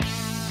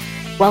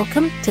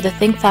Welcome to the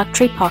Think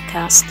Factory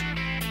podcast.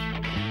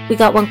 We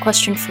got one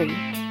question for you.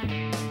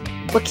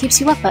 What keeps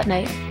you up at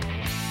night?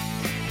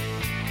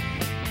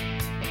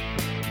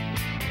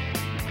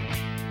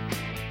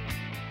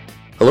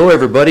 Hello,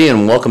 everybody,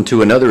 and welcome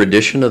to another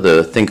edition of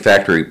the Think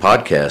Factory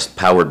podcast,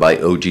 powered by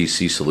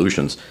OGC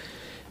Solutions.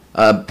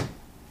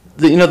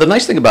 The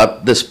nice thing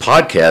about this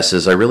podcast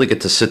is I really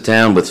get to sit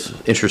down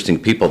with interesting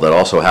people that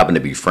also happen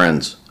to be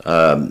friends,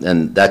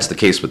 and that's the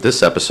case with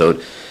this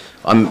episode.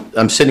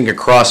 I'm sitting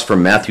across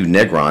from Matthew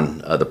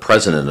Negron, the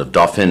president of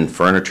Dauphin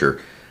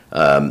Furniture.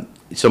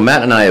 So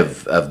Matt and I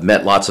have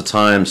met lots of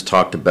times,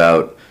 talked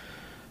about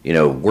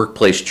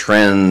workplace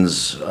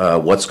trends,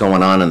 what's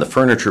going on in the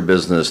furniture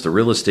business, the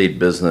real estate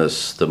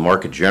business, the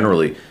market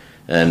generally.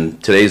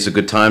 And today's a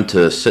good time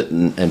to sit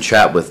and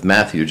chat with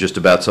Matthew just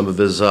about some of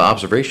his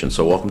observations.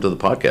 So welcome to the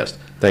podcast.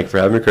 Thank you for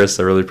having me, Chris.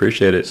 I really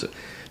appreciate it.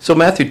 So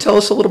Matthew, tell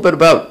us a little bit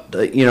about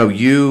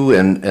you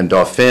and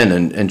Dauphin,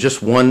 and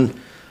just one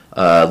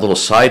little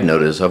side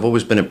note is I've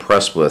always been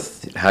impressed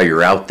with how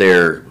you're out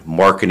there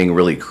marketing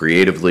really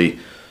creatively,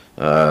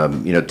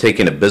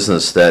 taking a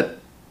business that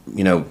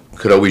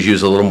could always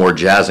use a little more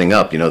jazzing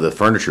up, the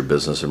furniture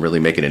business, and really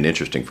making it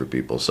interesting for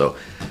people. So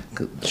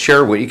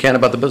share what you can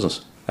about the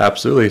business.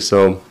 Absolutely.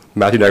 So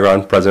Matthew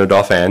Negron, president of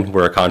Dauphin.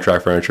 We're a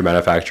contract furniture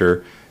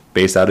manufacturer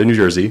based out of New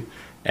Jersey.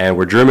 And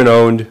we're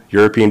German-owned,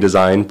 European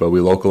design, but we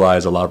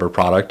localize a lot of our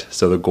product.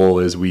 So the goal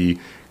is we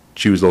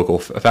choose local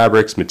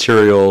fabrics,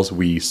 materials.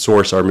 We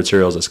source our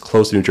materials as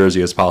close to New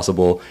Jersey as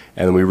possible.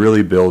 And then we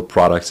really build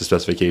products to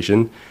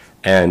specification.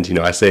 And,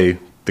 I say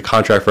the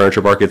contract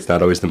furniture market's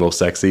not always the most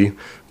sexy,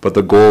 but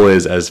the goal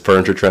is, as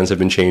furniture trends have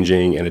been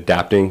changing and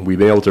adapting, we've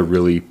been able to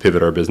really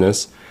pivot our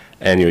business.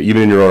 And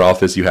even in your own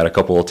office, you had a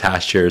couple of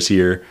task chairs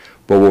here.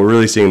 But what we're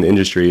really seeing in the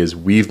industry is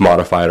we've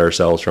modified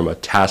ourselves from a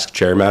task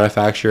chair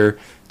manufacturer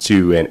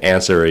to an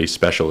ancillary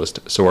specialist.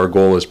 So our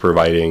goal is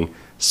providing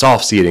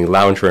soft seating,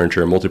 lounge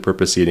furniture,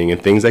 multi-purpose seating,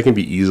 and things that can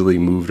be easily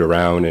moved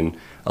around and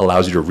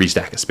allows you to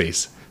restack a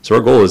space. So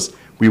our goal is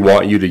we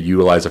want you to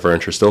utilize the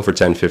furniture still for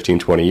 10, 15,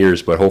 20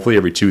 years, but hopefully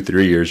every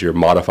 2-3 years you're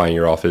modifying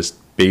your office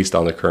based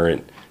on the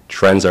current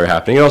trends that are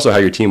happening and also how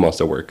your team wants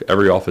to work.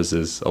 Every office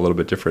is a little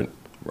bit different.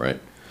 Right.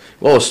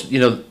 Well,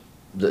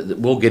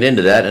 we'll get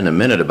into that in a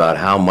minute about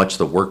how much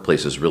the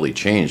workplace has really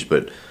changed,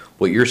 but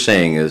what you're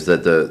saying is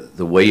that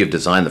the way you've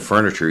designed the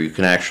furniture, you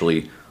can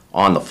actually,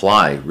 on the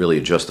fly, really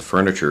adjust the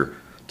furniture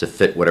to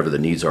fit whatever the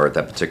needs are at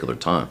that particular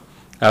time.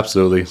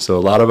 Absolutely. So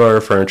a lot of our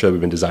furniture that we've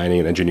been designing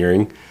and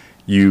engineering,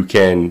 you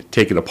can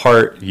take it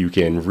apart, you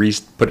can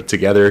put it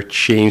together,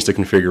 change the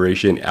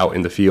configuration out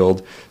in the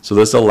field. So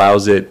this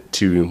allows it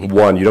to,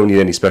 one, you don't need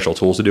any special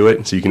tools to do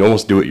it. So you can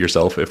almost do it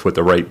yourself with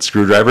the right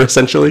screwdriver,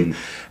 essentially.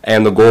 Mm-hmm.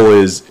 And the goal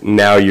is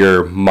now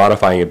you're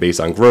modifying it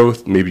based on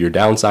growth. Maybe you're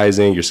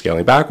downsizing, you're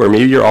scaling back, or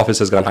maybe your office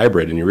has gone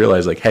hybrid and you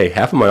realize hey,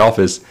 half of my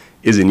office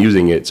isn't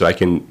using it, so I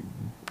can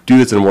do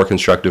this in a more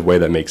constructive way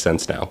that makes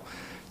sense now.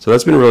 So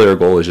that's been really our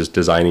goal, is just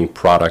designing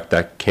product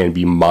that can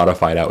be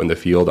modified out in the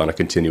field on a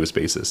continuous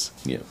basis.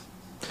 Yeah.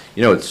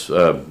 It's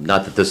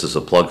not that this is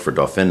a plug for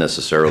Dauphin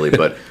necessarily,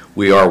 but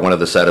we are one of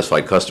the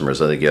satisfied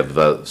customers. I think you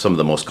have some of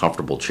the most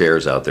comfortable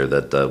chairs out there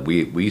that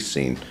we've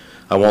seen.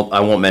 I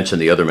won't mention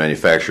the other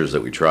manufacturers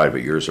that we tried,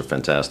 but yours are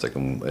fantastic,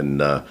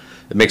 and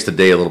it makes the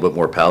day a little bit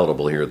more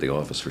palatable here at the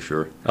office for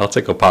sure. I'll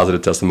take a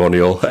positive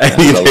testimonial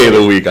any day of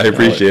the week. I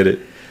appreciate it.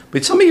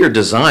 But some of your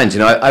designs,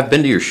 I've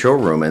been to your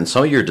showroom, and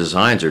some of your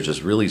designs are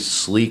just really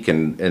sleek,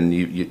 and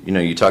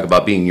you talk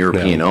about being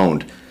European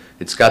owned.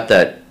 It's got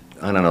that,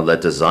 that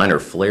designer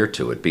flair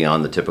to it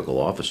beyond the typical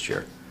office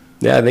chair.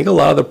 Yeah, I think a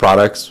lot of the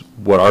products,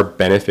 what our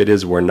benefit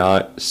is, we're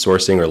not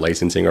sourcing or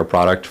licensing our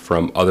product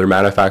from other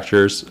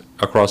manufacturers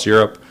across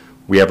Europe.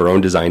 We have our own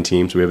design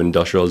teams. We have an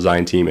industrial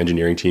design team,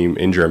 engineering team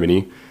in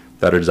Germany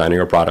that are designing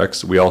our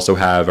products. We also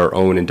have our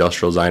own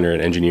industrial designer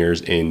and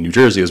engineers in New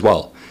Jersey as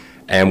well.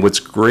 And what's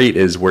great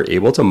is we're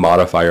able to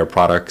modify our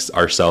products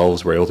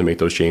ourselves. We're able to make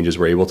those changes.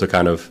 We're able to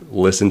kind of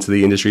listen to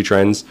the industry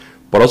trends,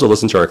 but also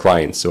listen to our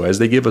clients. So as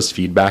they give us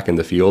feedback in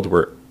the field,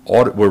 we're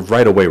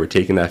right away, we're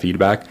taking that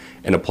feedback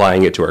and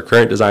applying it to our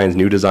current designs,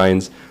 new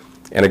designs.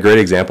 And a great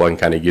example I can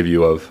kind of give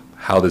you of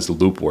how this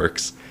loop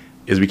works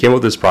is we came up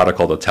with this product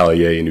called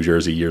Atelier in New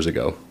Jersey years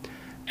ago.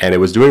 And it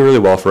was doing really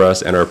well for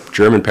us, and our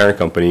German parent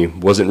company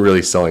wasn't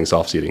really selling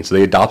soft seating. So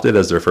they adopted it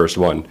as their first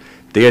one.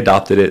 They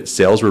adopted it,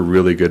 sales were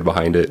really good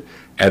behind it,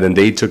 and then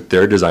they took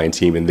their design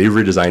team and they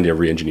redesigned it and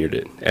re-engineered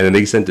it. And then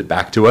they sent it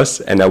back to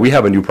us, and now we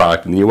have a new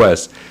product in the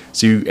US.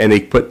 And they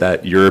put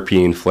that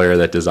European flair,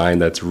 that design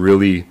that's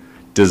really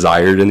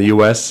desired in the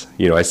US.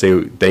 I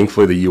say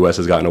thankfully the US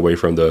has gotten away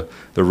from the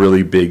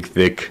really big,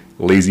 thick,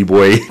 lazy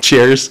boy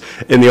chairs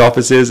in the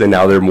offices, and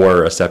now they're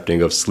more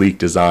accepting of sleek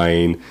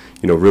design,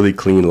 really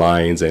clean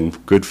lines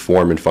and good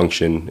form and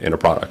function in a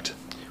product.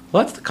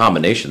 Well, that's the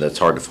combination that's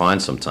hard to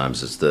find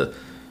sometimes. It's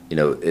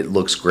it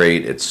looks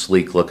great, it's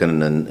sleek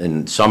looking,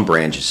 and some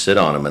brands you sit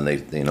on them and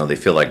they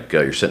feel like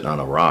you're sitting on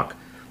a rock.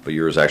 But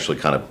yours actually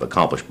kind of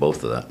accomplished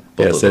both of that,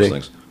 both of those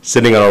things.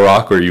 sitting on a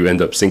rock, or you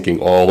end up sinking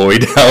all the way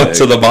down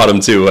to the bottom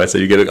too. So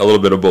you get a little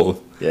bit of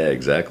both. Yeah,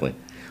 exactly.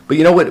 But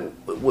you know what?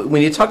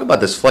 When you talk about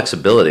this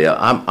flexibility,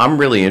 I'm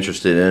really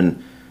interested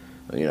in.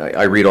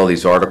 I read all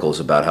these articles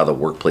about how the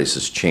workplace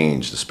has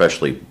changed,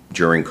 especially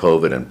during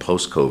COVID and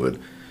post-COVID.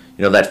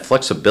 That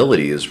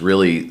flexibility is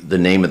really the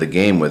name of the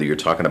game, whether you're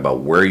talking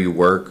about where you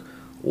work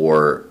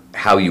or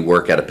how you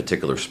work at a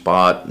particular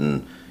spot.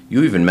 And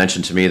you even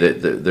mentioned to me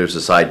that there's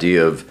this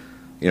idea of,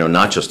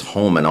 not just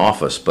home and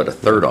office, but a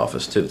third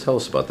office too. Tell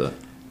us about that.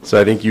 So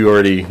I think you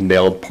already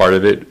nailed part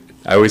of it.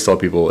 I always tell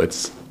people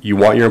you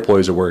want your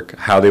employees to work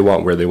how they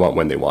want, where they want,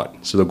 when they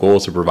want. So the goal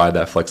is to provide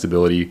that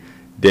flexibility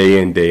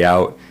day in, day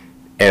out.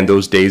 And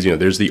those days,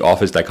 there's the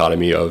office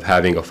dichotomy of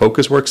having a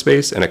focused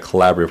workspace and a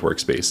collaborative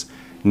workspace.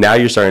 Now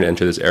you're starting to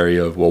enter this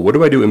area of, well, what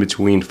do I do in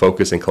between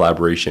focus and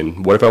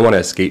collaboration? What if I want to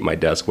escape my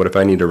desk? What if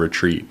I need to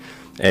retreat?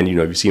 And,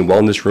 you've seen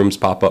wellness rooms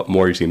pop up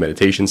more, you've seen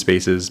meditation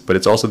spaces, but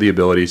it's also the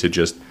ability to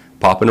just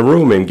pop in a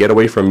room and get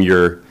away from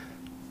your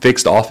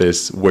fixed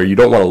office where you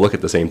don't want to look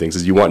at the same things,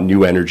 as you want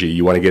new energy,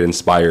 you want to get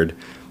inspired.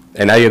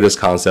 And now you have this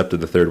concept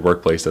of the third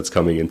workplace that's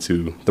coming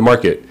into the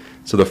market.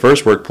 So the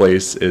first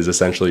workplace is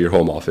essentially your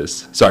home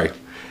office.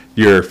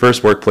 Your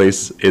first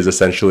workplace is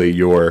essentially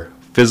your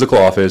physical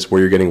office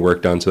where you're getting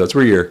work done. So that's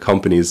where your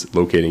company's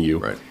locating you.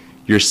 Right.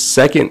 Your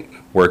second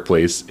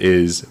workplace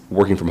is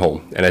working from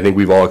home. And I think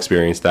we've all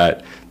experienced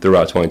that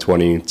throughout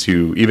 2020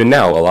 to even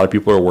now. A lot of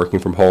people are working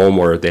from home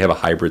or they have a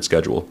hybrid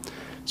schedule.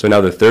 So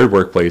now the third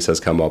workplace has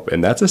come up,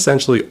 and that's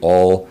essentially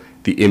all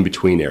the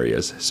in-between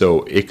areas.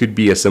 So it could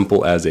be as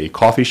simple as a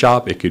coffee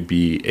shop. It could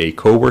be a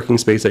co-working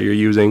space that you're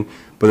using.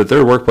 But the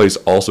third workplace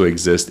also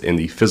exists in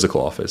the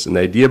physical office. And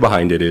the idea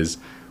behind it is,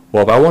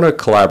 well, if I want to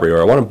collaborate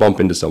or I want to bump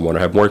into someone or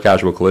have more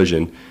casual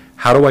collision,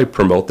 how do I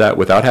promote that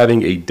without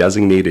having a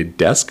designated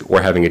desk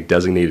or having a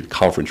designated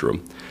conference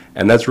room?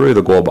 And that's really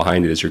the goal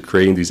behind it, is you're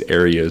creating these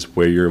areas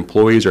where your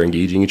employees are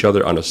engaging each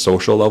other on a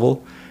social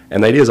level.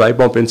 And the idea is, I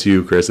bump into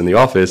you, Chris, in the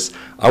office,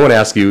 I want to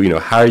ask you,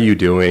 how are you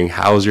doing?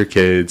 How's your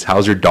kids?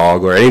 How's your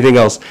dog? Or anything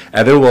else.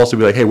 And then we'll also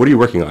be like, hey, what are you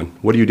working on?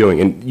 What are you doing?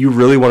 And you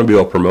really want to be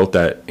able to promote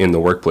that in the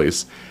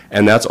workplace.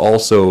 And that's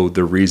also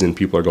the reason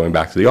people are going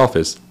back to the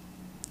office.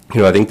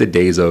 I think the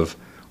days of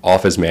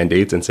office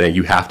mandates and saying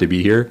you have to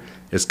be here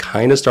is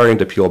kind of starting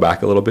to peel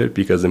back a little bit,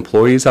 because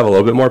employees have a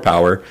little bit more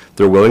power.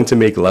 They're willing to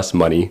make less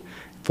money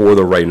for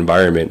the right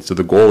environment. So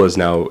the goal is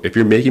now, if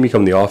you're making me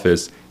come to the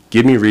office,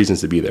 give me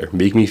reasons to be there.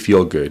 Make me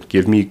feel good.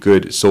 Give me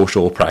good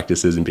social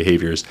practices and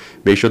behaviors.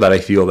 Make sure that I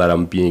feel that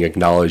I'm being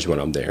acknowledged when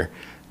I'm there.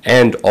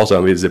 And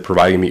also, is it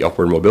providing me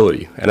upward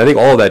mobility? And I think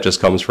all of that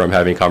just comes from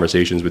having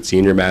conversations with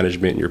senior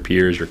management, your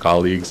peers, your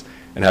colleagues,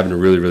 and having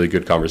really, really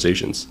good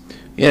conversations.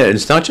 Yeah, and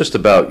it's not just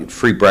about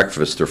free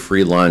breakfast or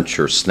free lunch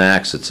or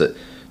snacks.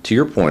 To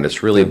your point,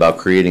 it's really about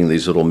creating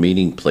these little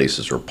meeting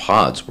places or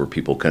pods where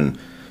people can,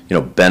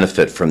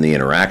 benefit from the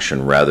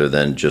interaction rather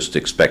than just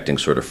expecting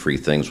sort of free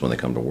things when they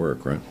come to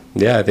work, right?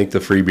 Yeah, I think the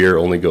free beer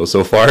only goes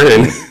so far.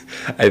 And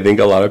I think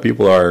a lot of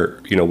people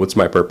are, what's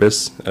my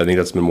purpose? I think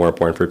that's been more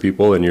important for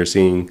people. And you're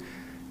seeing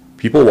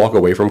people walk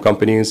away from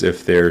companies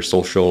if their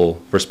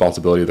social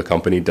responsibility of the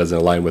company doesn't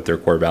align with their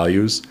core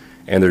values,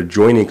 and they're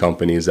joining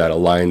companies that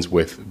aligns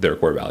with their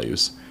core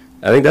values.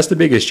 I think that's the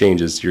biggest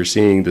change, is you're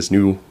seeing this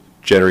new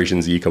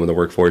Generation Z come in the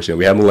workforce.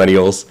 We have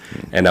millennials,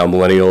 and now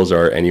millennials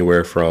are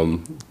anywhere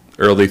from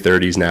early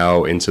 30s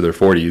now into their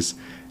 40s.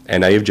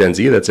 And now you have Gen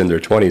Z that's in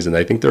their 20s, and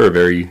I think they're a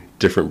very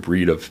different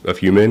breed of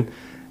human.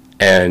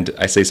 And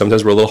I say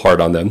sometimes we're a little hard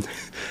on them.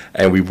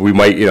 And we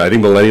might, I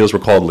think millennials were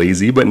called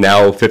lazy, but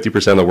now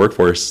 50% of the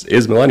workforce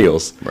is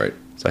millennials. Right.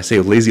 So I say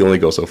lazy only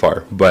goes so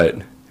far.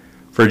 But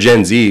for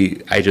Gen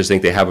Z, I just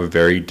think they have a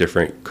very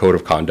different code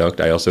of conduct.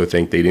 I also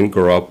think they didn't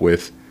grow up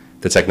with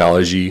the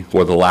technology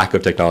or the lack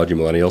of technology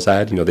millennials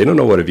had. They don't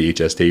know what a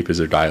VHS tape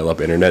is or dial-up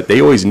internet. They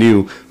always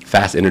knew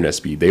fast internet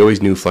speed. They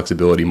always knew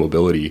flexibility,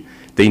 mobility.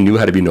 They knew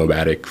how to be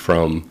nomadic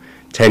from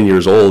 10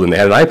 years old, and they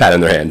had an iPad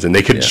in their hands, and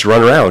they could just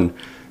run around.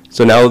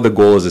 So now the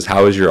goal is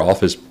how is your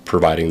office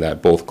providing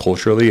that, both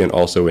culturally and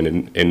also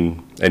in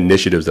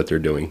initiatives that they're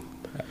doing?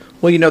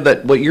 Well,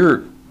 that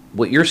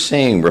what you're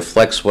saying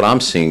reflects what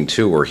I'm seeing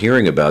too, or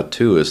hearing about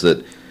too, is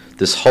that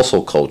this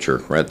hustle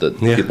culture, right, that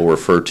people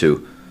refer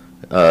to,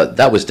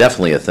 that was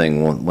definitely a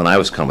thing when I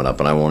was coming up,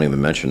 and I won't even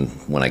mention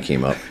when I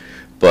came up.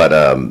 But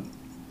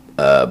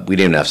we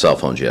didn't have cell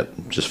phones yet,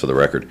 just for the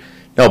record.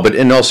 No, but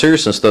in all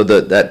seriousness, though,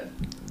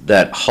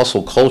 that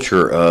hustle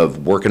culture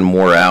of working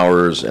more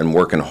hours and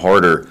working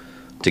harder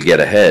to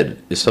get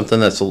ahead is something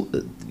that's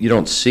you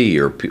don't see,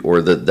 or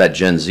that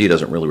Gen Z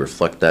doesn't really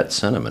reflect that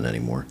sentiment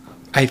anymore.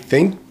 I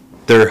think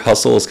their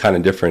hustle is kind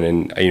of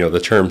different, and the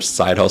term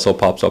side hustle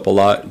pops up a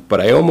lot, but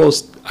I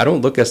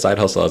don't look at side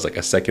hustle as like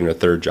a second or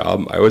third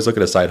job. I always look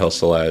at a side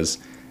hustle as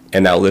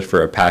an outlet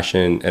for a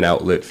passion, an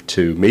outlet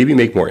to maybe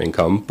make more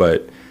income,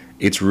 but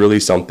it's really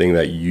something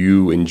that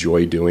you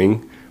enjoy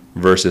doing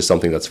versus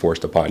something that's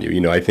forced upon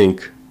you. I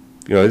think,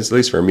 at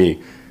least for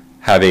me,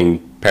 having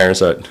parents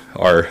that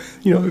are,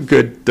 a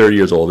good 30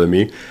 years older than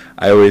me,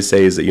 I always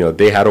say is that,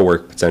 they had to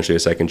work potentially a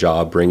second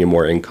job, bring in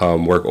more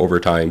income, work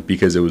overtime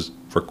because it was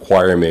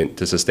requirement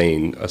to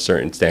sustain a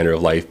certain standard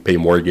of life, pay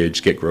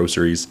mortgage, get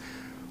groceries.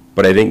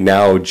 But I think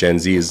now Gen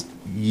Z is,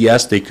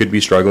 yes, they could be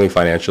struggling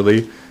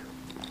financially,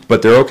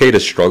 but they're okay to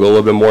struggle a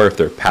little bit more if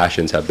their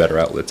passions have better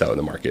outlets out in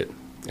the market.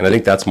 And I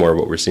think that's more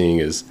what we're seeing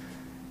is,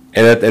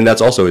 and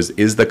that's also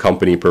is the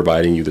company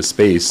providing you the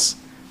space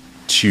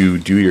to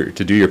do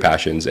your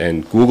passions.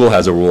 And Google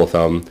has a rule of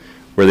thumb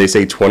where they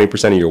say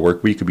 20% of your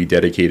work week could be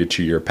dedicated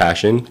to your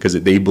passion because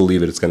they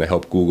believe that it's going to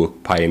help Google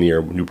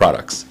pioneer new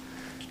products.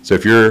 So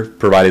if you're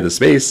provided the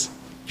space,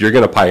 you're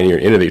going to pioneer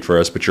and innovate for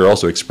us, but you're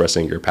also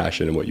expressing your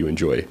passion and what you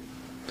enjoy.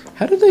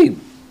 How do they,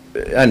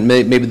 and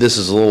maybe this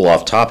is a little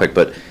off topic,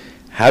 but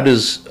how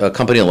does a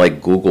company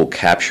like Google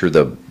capture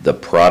the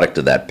product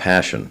of that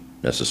passion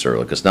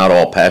necessarily? Because not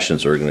all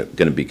passions are going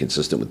to be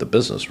consistent with the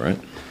business, right?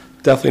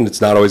 Definitely,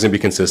 it's not always going to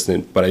be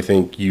consistent, but I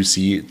think you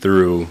see it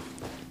through,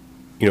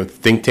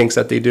 think tanks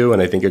that they do.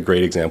 And I think a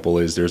great example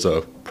is there's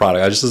a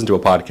product. I just listened to a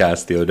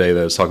podcast the other day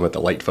that was talking about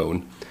the light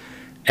phone.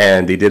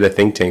 And they did a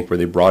think tank where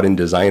they brought in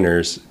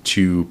designers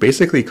to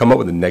basically come up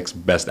with the next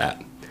best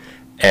app.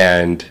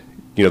 And,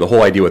 the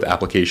whole idea with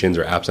applications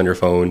or apps on your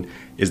phone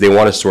is they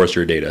want to source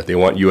your data. They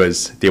want you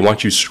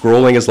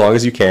scrolling as long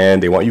as you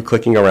can. They want you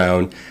clicking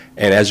around.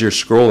 And as you're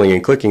scrolling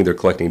and clicking, they're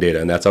collecting data.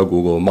 And that's how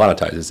Google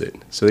monetizes it.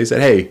 So they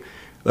said, hey,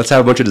 let's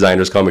have a bunch of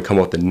designers come up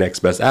with the next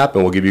best app,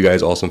 and we'll give you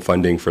guys all some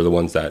funding for the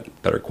ones that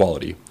are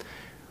quality.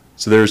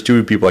 So there's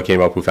two people that came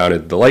up who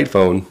founded the Light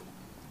Phone,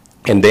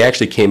 and they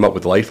actually came up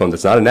with the Light Phone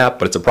that's not an app,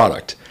 but it's a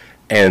product.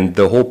 And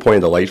the whole point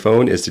of the Light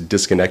Phone is to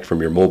disconnect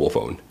from your mobile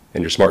phone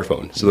and your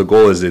smartphone. So the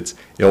goal is it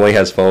only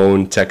has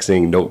phone,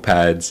 texting,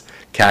 notepads,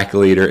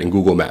 calculator, and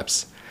Google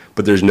Maps.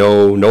 But there's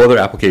no other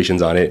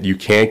applications on it. You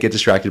can't get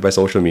distracted by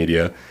social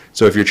media.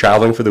 So if you're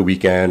traveling for the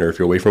weekend or if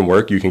you're away from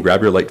work, you can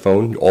grab your Light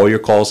Phone. All your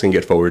calls can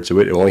get forwarded to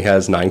it. It only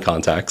has 9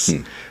 contacts.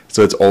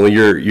 So it's only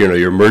your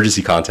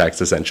emergency contacts,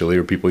 essentially,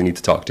 or people you need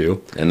to talk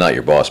to. And not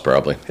your boss,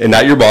 probably. And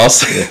not your boss.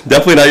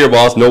 Definitely not your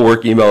boss. No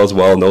work email as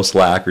well. No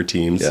Slack or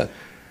Teams. Yeah.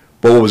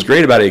 But what was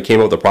great about it came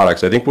out with the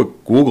product. So I think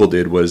what Google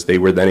did was they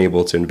were then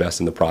able to invest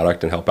in the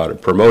product and help out and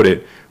promote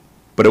it.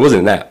 But it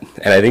wasn't an app.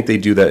 And I think they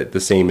do that the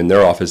same in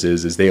their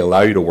offices is they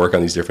allow you to work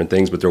on these different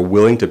things, but they're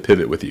willing to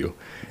pivot with you.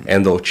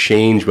 And they'll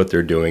change what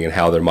they're doing and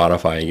how they're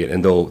modifying it.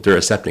 And they're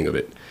accepting of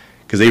it.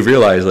 Because they've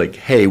realized,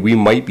 hey, we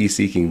might be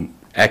seeking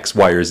X,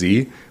 Y, or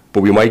Z, but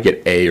we might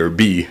get A or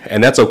B.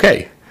 And that's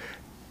okay.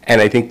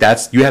 And I think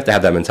you have to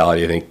have that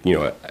mentality. I think,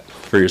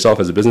 for yourself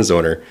as a business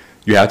owner,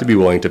 you have to be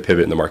willing to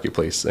pivot in the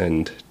marketplace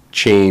and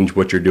change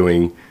what you're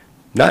doing,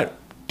 not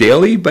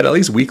daily, but at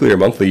least weekly or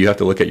monthly. You have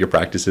to look at your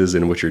practices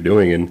and what you're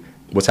doing and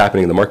what's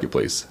happening in the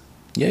marketplace.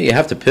 Yeah, you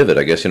have to pivot.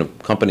 I guess,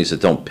 companies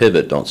that don't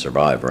pivot don't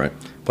survive, right?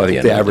 But I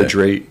think the average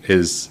rate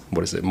is,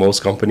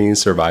 most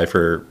companies survive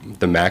for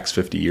the max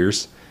 50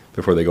 years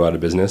before they go out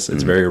of business.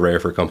 It's very rare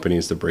for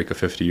companies to break a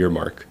 50-year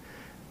mark.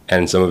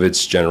 And some of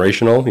it's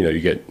generational. You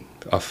get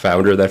a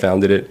founder that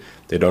founded it.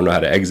 They don't know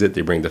how to exit.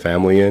 They bring the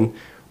family in.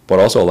 But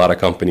also a lot of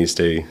companies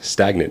stay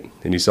stagnant.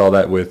 And you saw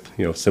that with,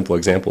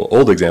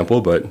 old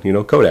example, but,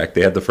 Kodak.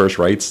 They had the first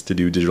rights to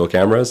do digital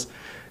cameras,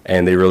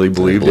 and they really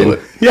believed in it.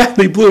 Yeah,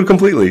 they blew it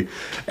completely.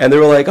 And they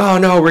were like, oh,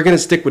 no, we're going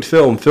to stick with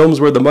film.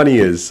 Film's where the money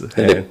is.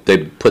 And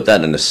they put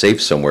that in a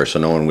safe somewhere so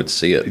no one would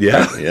see it.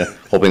 Yeah. Yeah,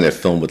 hoping that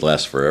film would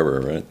last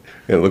forever, right?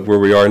 And look where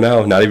we are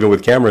now, not even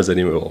with cameras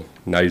anymore. Well,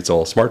 now it's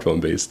all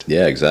smartphone-based.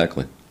 Yeah,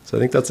 exactly. So I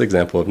think that's an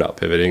example of not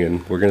pivoting,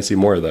 and we're going to see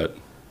more of that.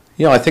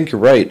 I think you're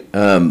right.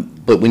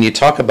 But when you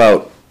talk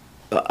about,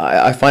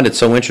 I find it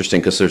so interesting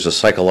because there's a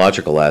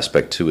psychological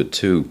aspect to it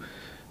too.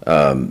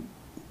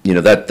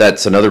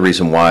 That's another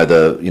reason why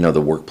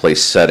the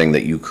workplace setting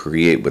that you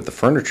create with the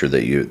furniture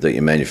that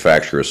you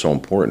manufacture is so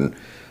important,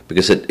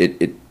 because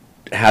it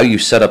how you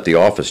set up the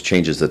office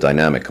changes the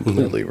dynamic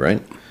completely,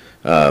 right?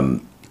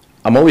 I'm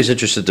always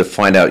interested to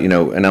find out,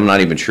 and I'm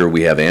not even sure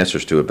we have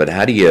answers to it, but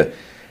how do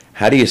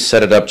you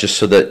set it up just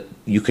so that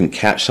you can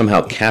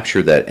somehow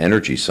capture that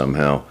energy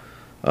somehow?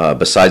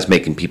 Besides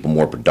making people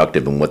more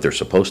productive in what they're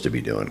supposed to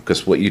be doing.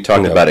 Because what you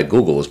talked about at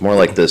Google is more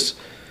like this,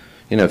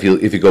 if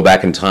you go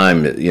back in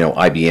time,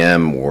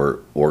 IBM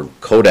or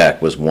Kodak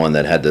was one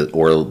that had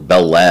or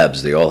Bell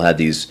Labs, they all had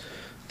these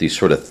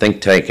sort of think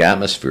tank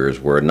atmospheres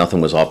where nothing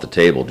was off the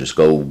table, just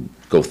go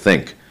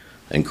think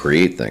and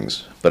create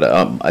things.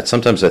 But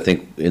sometimes I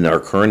think in our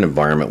current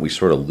environment, we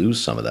sort of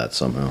lose some of that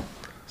somehow.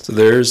 So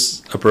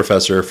there's a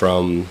professor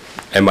from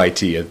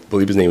MIT, I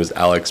believe his name was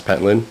Alex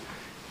Pentland,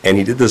 and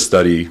he did this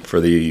study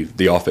for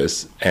the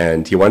office,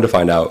 and he wanted to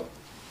find out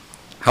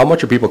how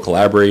much are people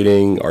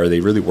collaborating? Are they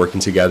really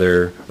working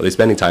together? Are they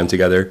spending time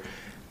together?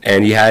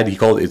 And he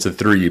called it's a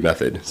 3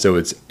 method. So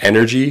it's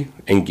energy,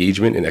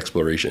 engagement, and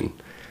exploration.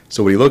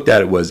 So what he looked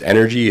at was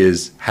energy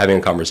is having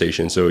a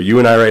conversation. So you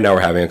and I right now are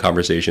having a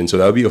conversation. So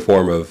that would be a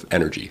form of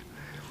energy.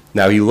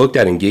 Now he looked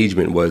at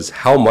engagement was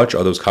how much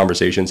are those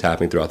conversations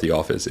happening throughout the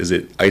office? Is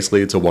it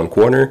isolated to one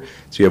corner?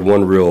 So you have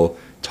one real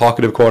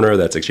talkative corner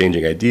that's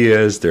exchanging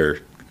ideas, they're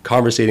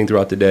conversating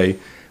throughout the day.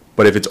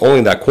 But if it's only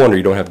in that corner,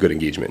 you don't have good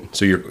engagement.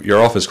 So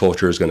your office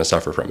culture is going to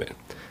suffer from it.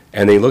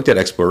 And they looked at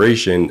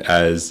exploration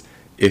as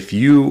if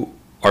you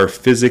are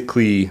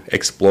physically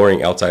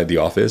exploring outside the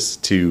office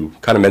to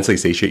kind of mentally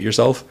satiate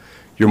yourself,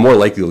 you're more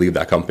likely to leave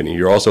that company.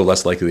 You're also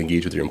less likely to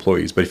engage with your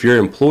employees. But if your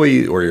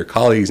employee or your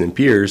colleagues and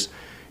peers,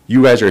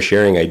 you guys are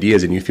sharing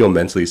ideas and you feel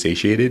mentally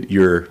satiated,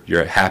 you're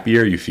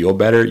happier, you feel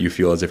better, you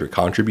feel as if you're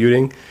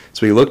contributing.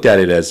 So we looked at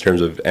it as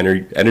terms of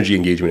energy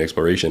engagement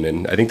exploration.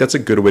 And I think that's a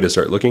good way to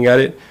start looking at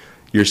it.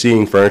 You're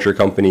seeing furniture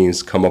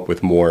companies come up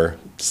with more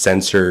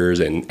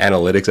sensors and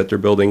analytics that they're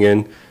building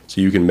in,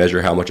 so you can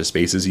measure how much a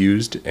space is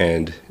used.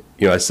 And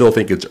I still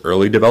think it's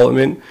early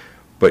development,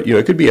 but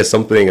it could be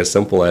something as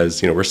simple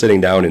as we're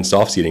sitting down in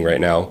soft seating right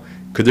now.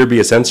 Could there be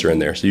a sensor in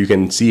there so you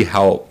can see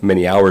how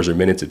many hours or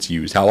minutes it's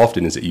used? How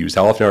often is it used?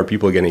 How often are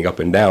people getting up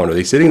and down? Are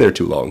they sitting there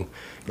too long?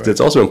 Because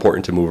it's also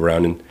important to move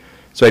around. And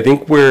so I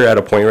think we're at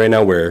a point right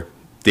now where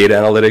data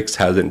analytics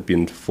hasn't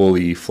been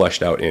fully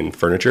fleshed out in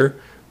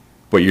furniture.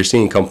 But you're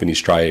seeing companies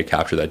try to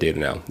capture that data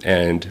now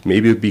and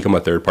maybe become a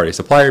third-party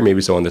supplier,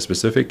 maybe so on the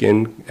specific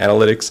in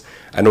analytics.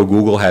 I know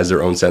Google has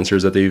their own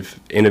sensors that they've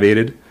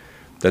innovated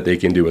that they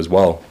can do as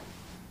well.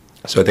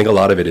 So I think a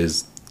lot of it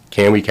is,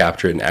 can we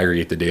capture it and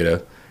aggregate the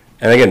data?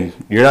 And again,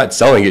 you're not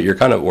selling it, you're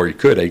kind of, or you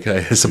could,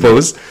 I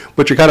suppose,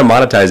 but you're kind of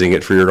monetizing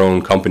it for your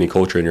own company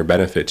culture and your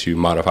benefit to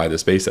modify the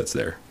space that's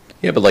there.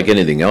 Yeah, but like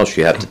anything else,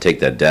 you have to take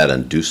that data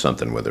and do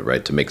something with it,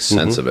 right, to make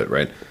sense of it,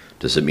 right?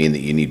 Does it mean that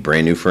you need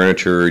brand new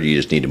furniture, or do you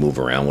just need to move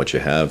around what you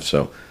have?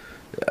 So,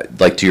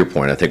 like to your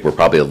point, I think we're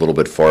probably a little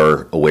bit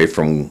far away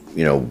from,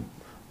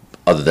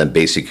 other than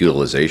basic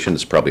utilization.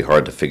 It's probably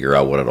hard to figure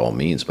out what it all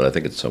means, but I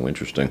think it's so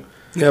interesting.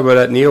 Yeah, but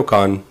at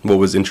NeoCon, what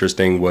was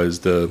interesting was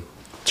the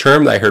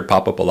term that I heard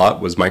pop up a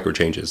lot was micro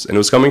changes, and it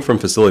was coming from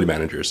facility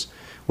managers.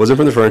 It wasn't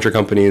from the furniture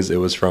companies, it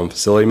was from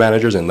facility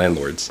managers and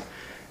landlords.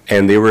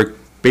 And they were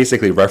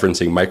basically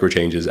referencing micro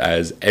changes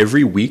as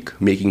every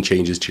week making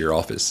changes to your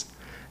office.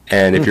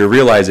 And if you're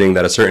realizing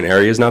that a certain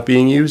area is not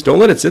being used, don't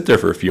let it sit there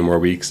for a few more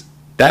weeks.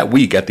 That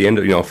week, at the end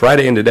of,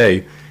 Friday end of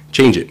day,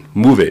 change it,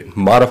 move it,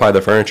 modify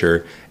the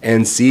furniture,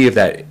 and see if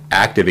that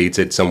activates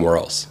it somewhere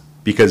else.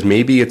 Because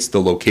maybe it's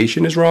the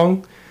location is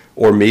wrong,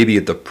 or maybe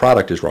the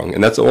product is wrong.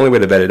 And that's the only way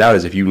to vet it out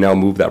is if you now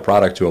move that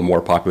product to a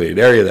more populated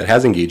area that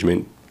has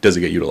engagement, does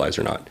it get utilized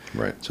or not?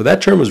 Right. So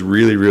that term was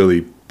really,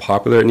 really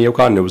popular at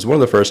NeoCon, and it was one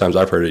of the first times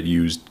I've heard it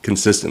used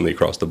consistently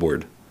across the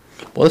board.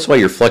 Well, that's why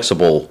your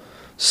flexible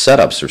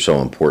setups are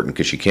so important,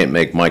 because you can't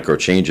make micro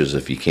changes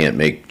if you can't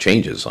make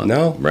changes on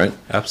them, right?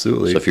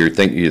 Absolutely. So if you're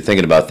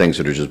thinking about things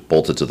that are just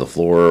bolted to the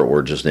floor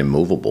or just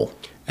immovable.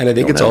 And I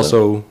think it's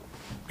also,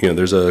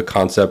 there's a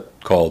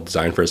concept called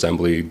design for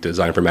assembly,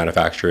 design for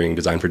manufacturing,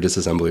 design for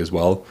disassembly as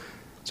well.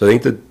 So I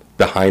think that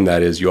behind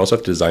that is you also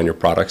have to design your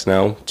products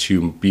now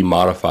to be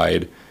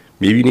modified.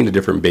 Maybe you need a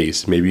different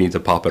base. Maybe you need to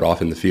pop it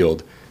off in the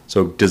field.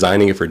 So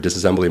designing it for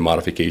disassembly and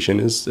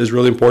modification is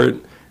really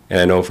important. And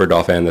I know for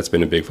Dauphin, that's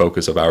been a big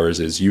focus of ours,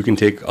 is you can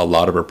take a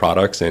lot of our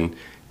products and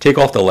take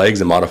off the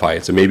legs and modify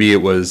it. So maybe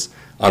it was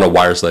on a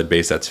wire sled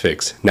base that's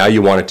fixed. Now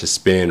you want it to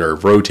spin or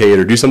rotate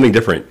or do something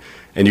different,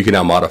 and you can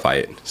now modify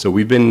it. So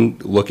we've been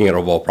looking at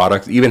all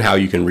products, even how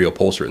you can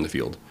reupholster in the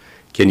field.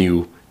 Can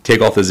you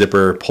take off the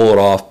zipper, pull it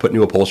off, put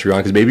new upholstery on?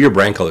 Because maybe your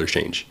brand colors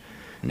change.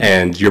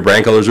 And your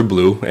brand colors are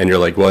blue, and you're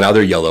like, well, now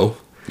they're yellow.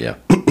 Yeah.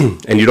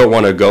 And you don't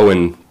want to go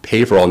and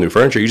pay for all new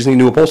furniture. You just need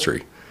new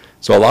upholstery.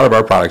 So a lot of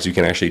our products, you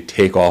can actually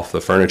take off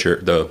the furniture,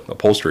 the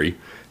upholstery,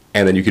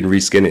 and then you can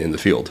reskin it in the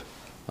field.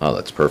 Oh,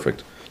 that's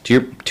perfect.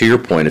 To your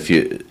point, if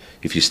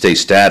you stay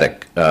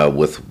static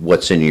with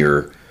what's in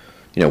your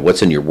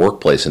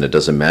workplace and it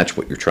doesn't match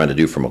what you're trying to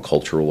do from a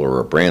cultural or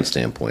a brand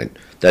standpoint,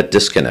 that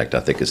disconnect, I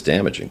think, is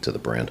damaging to the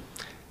brand.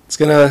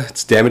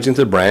 It's damaging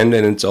to the brand,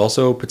 and it's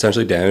also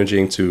potentially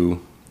damaging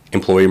to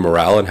employee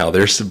morale and how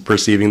they're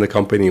perceiving the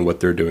company and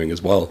what they're doing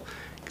as well.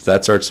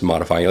 That starts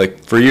modifying.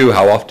 Like for you,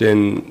 how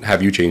often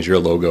have you changed your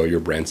logo, your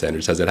brand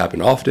standards? Has that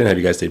happened often? Have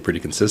you guys stayed pretty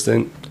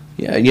consistent?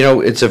 Yeah,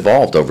 it's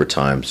evolved over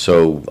time.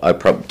 So I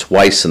probably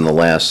twice in the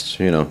last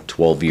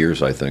 12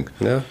 years, I think.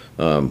 Yeah.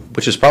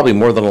 Which is probably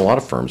more than a lot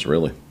of firms,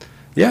 really.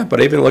 Yeah, but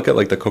I even look at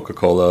like the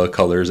Coca-Cola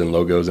colors and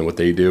logos and what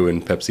they do,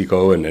 and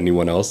PepsiCo and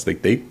anyone else.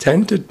 Like they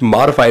tend to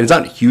modify. It's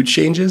not huge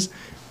changes,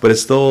 but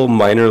it's still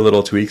minor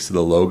little tweaks to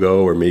the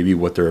logo or maybe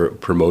what they're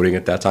promoting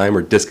at that time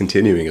or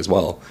discontinuing as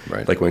well.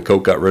 Right. Like when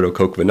Coke got rid of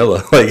Coke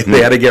Vanilla, like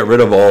they had to get rid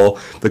of all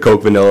the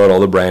Coke Vanilla and all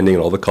the branding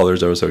and all the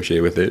colors that were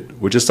associated with it,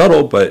 which is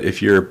subtle, but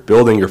if you're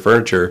building your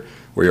furniture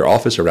or your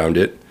office around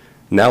it,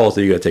 now also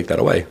you got to take that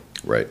away.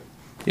 Right.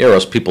 Yeah, or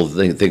else people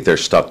think they're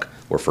stuck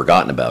or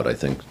forgotten about, I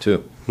think,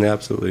 too. Yeah,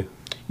 absolutely.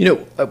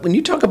 When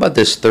you talk about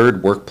this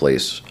third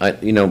workplace,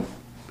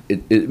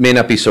 it may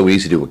not be so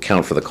easy to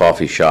account for the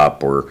coffee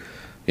shop or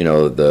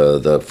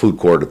the food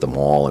court at the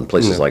mall and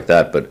places like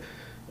that. But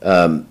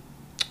I'm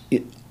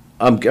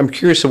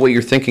curious of what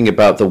you're thinking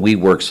about the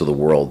WeWorks of the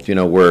world,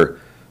 where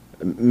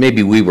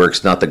maybe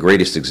WeWork's not the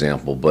greatest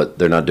example, but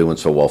they're not doing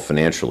so well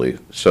financially.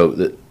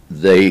 So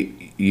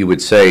you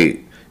would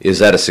say, is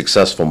that a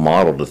successful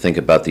model to think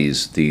about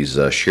these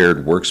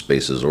shared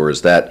workspaces, or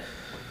is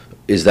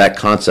that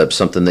concept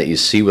something that you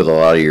see with a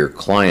lot of your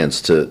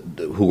clients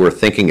who are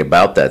thinking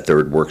about that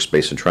third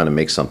workspace and trying to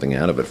make something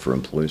out of it for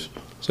employees?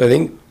 So I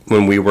think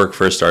when WeWork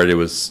first started, it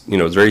was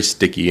very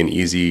sticky and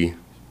easy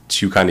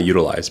to kind of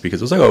utilize,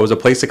 because it was like, it was a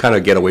place to kind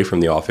of get away from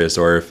the office,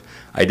 or if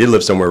I did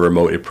live somewhere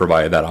remote, it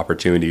provided that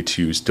opportunity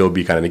to still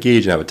be kind of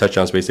engaged and have a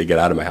touchdown space to get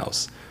out of my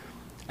house.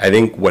 I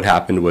think what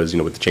happened was,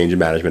 with the change in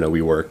management at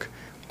WeWork,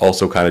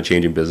 also kind of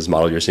changing business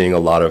model, you're seeing a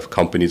lot of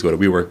companies go to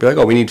WeWork, be like,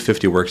 oh, we need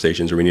 50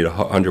 workstations or we need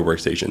 100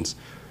 workstations.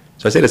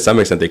 So I say to some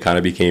extent, they kind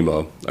of became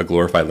a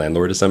glorified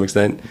landlord to some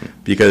extent,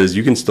 because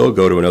you can still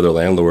go to another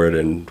landlord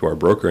and to our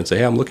broker and say,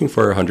 hey, I'm looking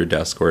for 100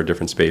 desks or a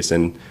different space.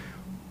 And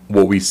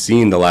what we've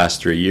seen the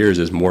last 3 years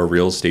is more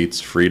real estate's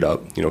freed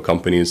up. Some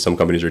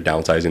companies are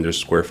downsizing their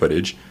square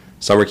footage.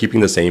 Some are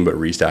keeping the same but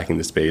restacking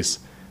the space.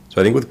 So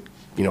I think with,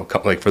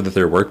 like for the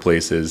third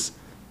workplaces,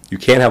 you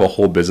can't have a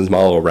whole business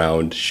model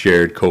around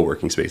shared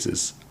co-working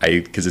spaces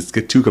because it's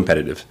too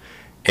competitive.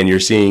 And you're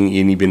seeing,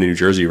 even in New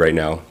Jersey right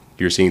now,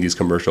 you're seeing these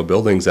commercial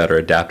buildings that are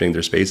adapting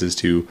their spaces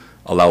to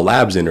allow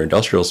labs in or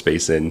industrial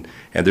space in,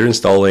 and they're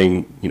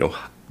installing,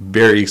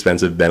 very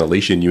expensive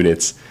ventilation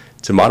units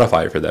to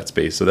modify it for that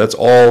space. So that's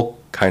all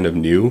kind of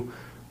new,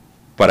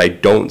 but I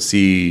don't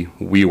see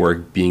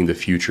WeWork being the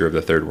future of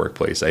the third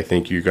workplace. I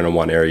think you're going to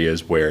want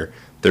areas where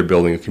they're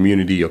building a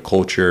community, a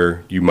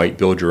culture. You might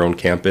build your own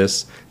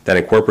campus that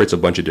incorporates a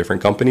bunch of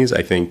different companies.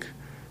 I think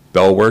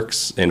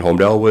Bellworks in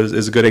Homedale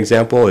is a good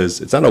example.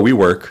 It's not a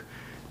WeWork.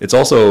 It's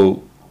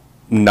also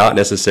not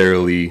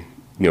necessarily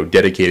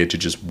dedicated to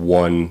just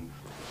one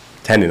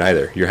tenant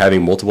either. You're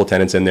having multiple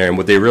tenants in there, and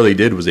what they really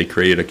did was they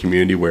created a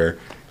community where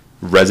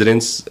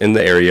residents in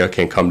the area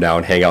can come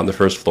down, hang out on the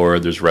first floor.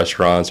 There's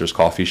restaurants, there's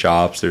coffee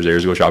shops, there's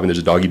areas to go shopping, there's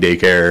a doggy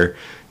daycare,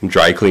 and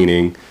dry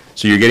cleaning.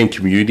 So you're getting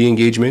community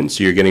engagement.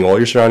 So you're getting all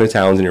your surrounding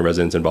towns and your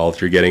residents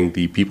involved. You're getting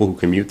the people who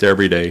commute there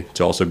every day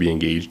to also be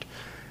engaged.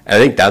 And I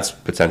think that's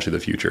potentially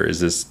the future, is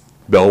this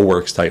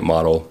Bellworks type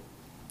model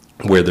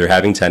where they're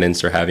having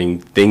tenants or having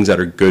things that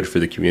are good for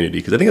the community.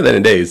 Because I think at the end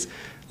of the day,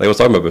 like I was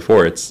talking about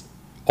before, it's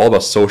all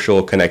about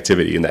social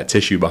connectivity and that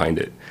tissue behind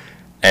it.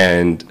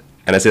 And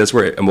I say that's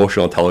where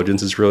emotional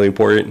intelligence is really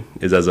important,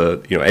 is as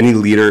any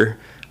leader,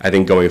 I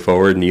think going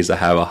forward needs to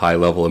have a high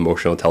level of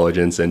emotional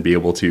intelligence and be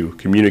able to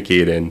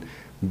communicate and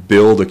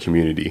build a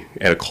community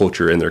and a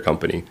culture in their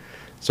company.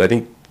 So I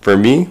think for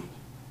me,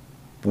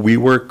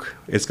 WeWork,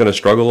 it's going to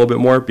struggle a little bit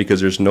more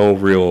because there's no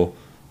real,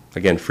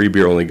 again, free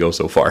beer only goes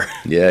so far.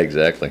 Yeah,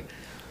 exactly.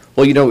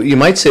 Well, you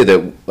might say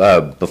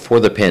that before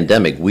the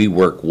pandemic,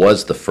 WeWork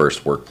was the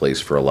first workplace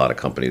for a lot of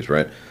companies,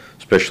 right?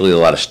 Especially a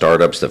lot of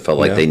startups that felt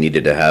like they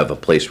needed to have a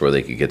place where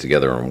they could get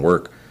together and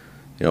work.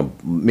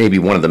 Maybe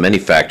one of the many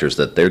factors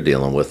that they're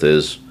dealing with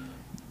is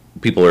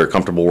people are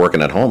comfortable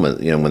working at home,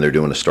 when they're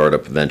doing a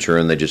startup venture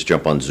and they just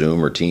jump on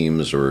Zoom or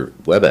Teams or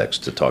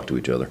WebEx to talk to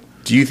each other.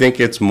 Do you think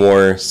it's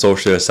more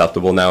socially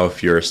acceptable now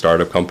if you're a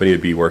startup company to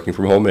be working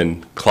from home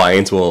and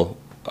clients will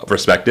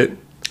respect it?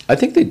 I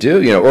think they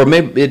do, or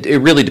maybe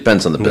it really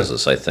depends on the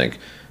business, I think.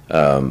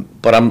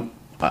 But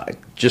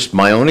just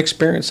my own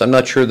experience, I'm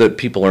not sure that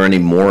people are any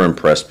more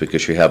impressed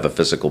because you have a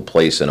physical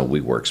place in a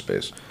WeWork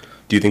space.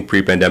 Do you think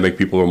pre-pandemic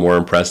people were more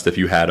impressed if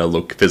you had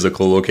a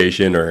physical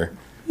location or?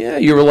 Yeah,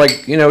 you were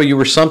like, you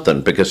were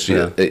something because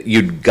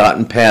you'd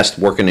gotten past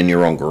working in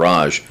your own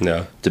garage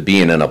to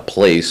being in a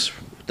place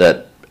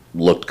that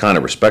looked kind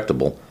of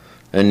respectable.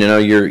 And,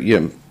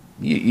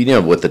 you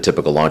know what the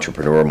typical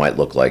entrepreneur might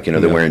look like.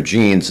 They're wearing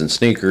jeans and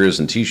sneakers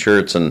and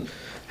T-shirts and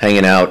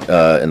hanging out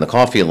in the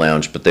coffee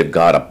lounge, but they've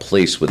got a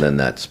place within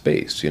that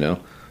space,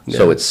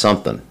 So it's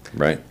something,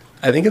 right?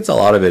 I think a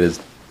lot of it is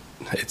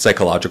it's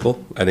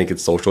psychological. I think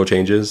it's social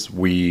changes.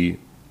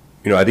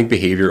 I think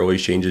behavior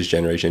always changes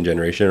generation to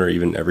generation, or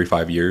even every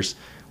 5 years.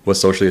 What's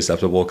socially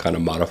acceptable kind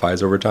of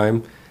modifies over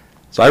time.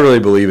 So I really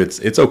believe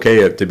it's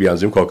okay to be on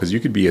Zoom call, because you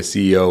could be a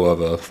CEO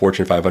of a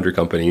Fortune 500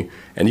 company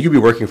and you could be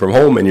working from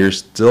home and you're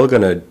still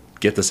going to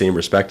get the same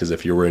respect as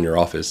if you were in your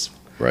office.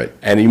 Right.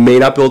 And you may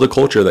not build a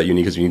culture that you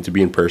need, because you need to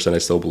be in person. I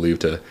still believe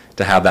to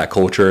have that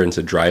culture and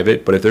to drive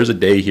it. But if there's a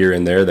day here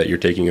and there that you're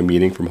taking a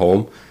meeting from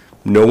home,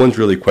 no one's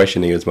really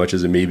questioning as much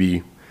as it may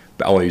be.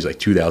 I want to use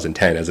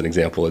 2010 as an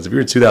example. As if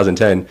you're in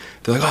 2010,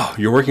 they're like, oh,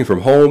 you're working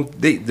from home.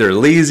 They're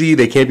lazy.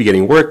 They can't be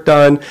getting work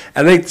done.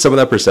 And I think some of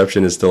that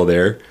perception is still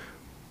there.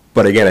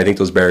 But again, I think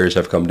those barriers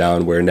have come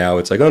down where now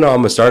it's like, oh no, I'm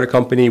going to start a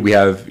company. We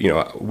have,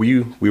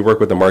 we work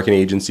with a marketing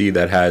agency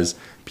that has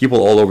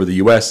people all over the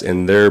U.S.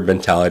 and their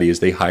mentality is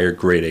they hire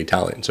grade A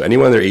talent. So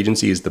anyone in their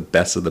agency is the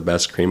best of the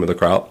best, cream of the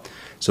crop.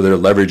 So they're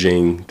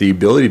leveraging the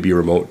ability to be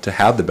remote to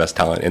have the best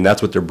talent, and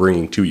that's what they're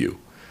bringing to you.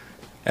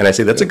 And I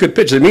say that's a good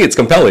pitch. To me, it's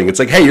compelling. It's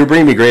like, hey, you're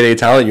bringing me grade A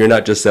talent. You're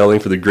not just selling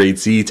for the grade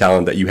C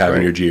talent that you have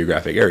in your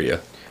geographic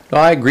area. No,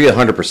 I agree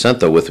 100%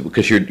 though,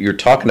 because you're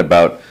talking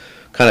about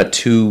kind of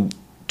two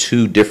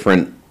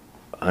different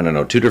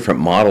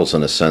models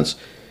in a sense.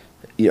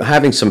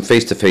 Having some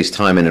face-to-face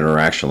time and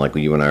interaction like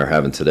you and I are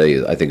having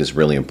today, I think is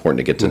really important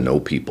to get to know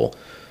people.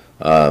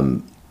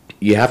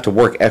 you have to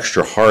work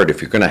extra hard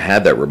if you're going to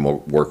have that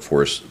remote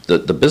workforce. The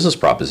business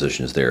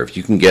proposition is there. If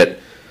you can get,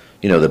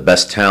 the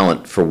best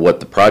talent for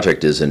what the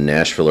project is in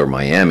Nashville or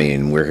Miami,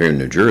 and we're here in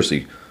New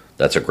Jersey,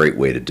 that's a great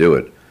way to do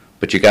it.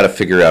 But you got to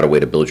figure out a way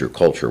to build your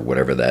culture,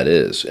 whatever that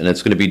is, and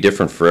it's going to be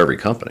different for every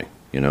company.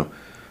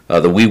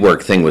 The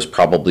WeWork thing was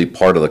probably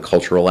part of the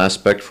cultural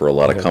aspect for a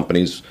lot of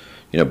companies,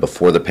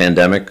 before the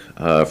pandemic,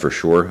 for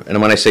sure.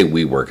 And when I say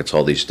WeWork, it's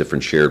all these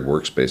different shared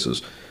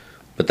workspaces.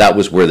 But that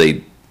was where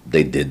they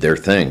did their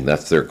thing.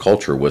 That's their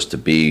culture, was to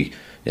be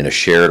in a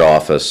shared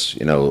office,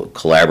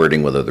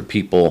 collaborating with other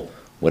people,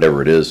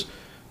 whatever it is.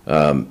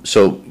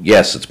 So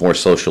yes, it's more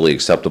socially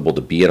acceptable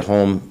to be at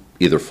home,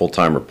 either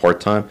full-time or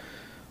part-time.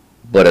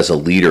 But as a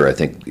leader, I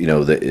think,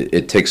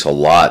 it takes a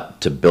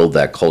lot to build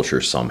that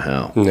culture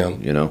somehow.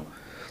 Yeah.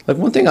 Like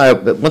one thing I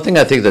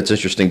think that's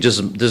interesting,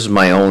 just this is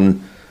my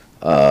own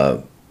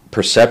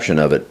perception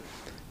of it.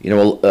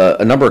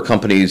 A number of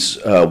companies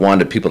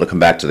wanted people to come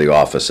back to the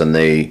office, and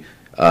they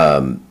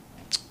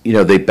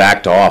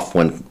backed off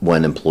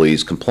when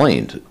employees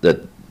complained that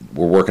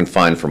we're working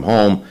fine from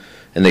home,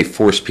 and they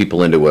forced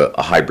people into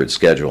a hybrid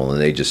schedule,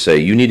 and they just say,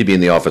 you need to be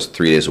in the office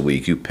 3 days a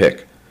week, you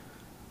pick.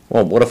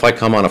 Well, what if I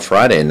come on a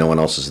Friday and no one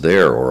else is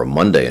there, or a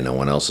Monday and no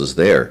one else is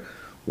there?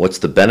 What's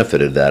the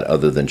benefit of that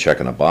other than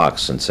checking a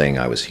box and saying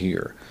I was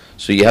here?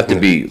 So you have to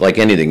be, like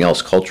anything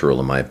else cultural,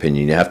 in my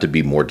opinion, you have to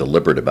be more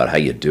deliberate about how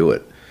you do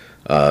it,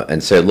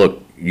 and say,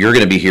 look, you're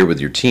going to be here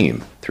with your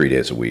team 3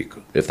 days a week,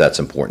 if that's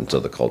important to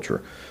the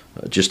culture,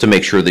 just to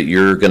make sure that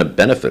you're going to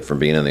benefit from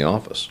being in the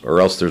office, or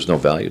else there's no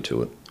value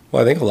to it.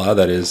 Well, I think a lot of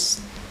that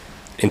is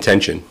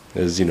intention,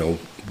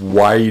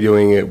 why are you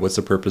doing it? What's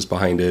the purpose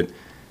behind it?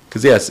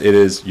 Because yes, it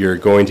is, you're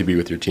going to be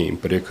with your team,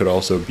 but it could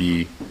also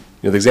be,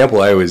 the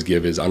example I always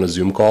give is on a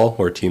Zoom call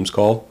or a Teams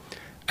call.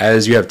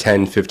 As you have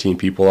 10, 15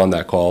 people on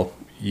that call,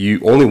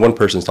 only one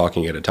person's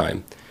talking at a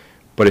time.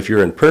 But if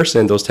you're in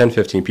person, those 10,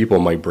 15 people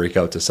might break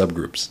out to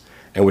subgroups.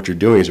 And what you're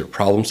doing is you're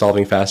problem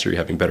solving faster, you're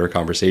having better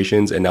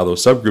conversations, and now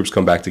those subgroups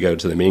come back together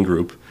to the main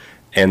group,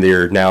 and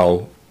they're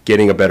now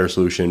getting a better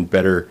solution,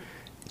 better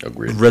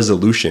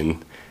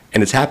resolution,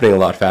 and it's happening a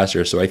lot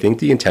faster. So I think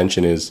the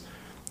intention is,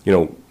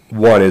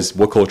 one is,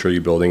 what culture are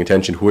you building?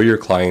 Intention, who are your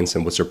clients,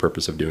 and what's your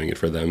purpose of doing it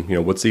for them?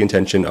 What's the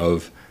intention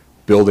of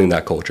building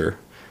that culture?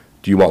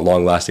 Do you want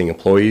long-lasting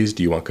employees?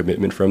 Do you want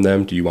commitment from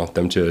them? Do you want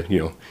them to,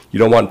 you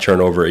don't want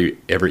turnover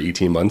every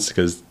 18 months,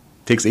 because it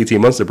takes 18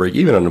 months to break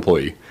even on an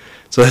employee.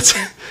 So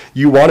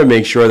you want to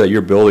make sure that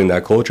you're building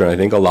that culture. And I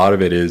think a lot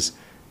of it is,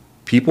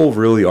 people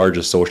really are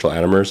just social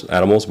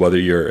animals, whether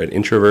you're an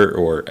introvert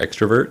or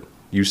extrovert.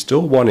 You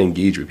still want to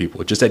engage with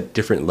people, just at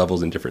different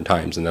levels and different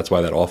times. And that's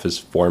why that office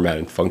format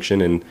and function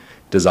and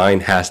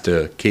design has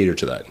to cater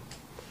to that.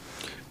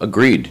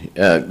 Agreed.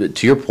 To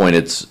your point,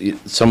 it's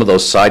some of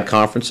those side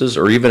conferences,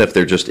 or even if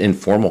they're just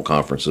informal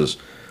conferences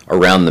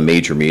around the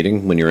major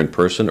meeting when you're in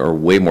person, are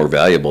way more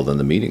valuable than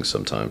the meetings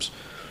sometimes.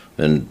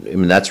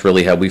 And that's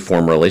really how we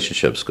form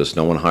relationships, because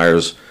no one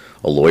hires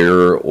a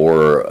lawyer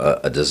or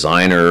a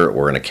designer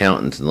or an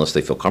accountant unless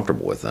they feel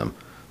comfortable with them.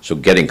 So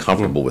getting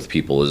comfortable with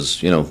people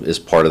is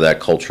part of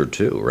that culture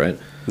too, right?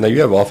 Now you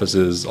have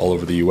offices all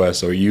over the U.S.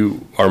 So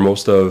are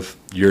most of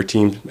your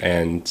team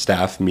and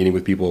staff meeting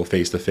with people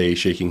face to face,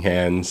 shaking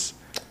hands?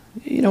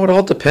 It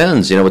all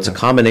depends. It's a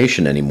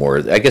combination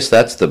anymore. I guess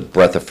that's the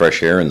breath of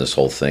fresh air in this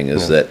whole thing,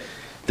 is that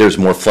there's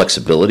more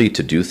flexibility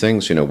to do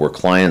things. Where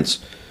clients,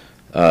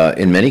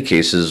 in many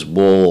cases,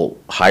 will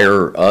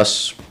hire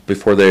us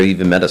before they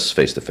even met us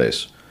face to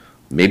face.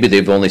 Maybe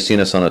they've only seen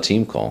us on a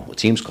Teams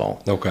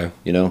call. Okay.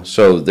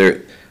 So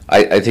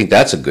I think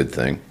that's a good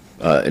thing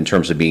in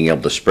terms of being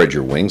able to spread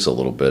your wings a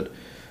little bit.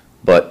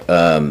 But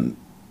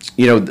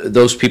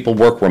those people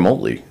work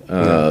remotely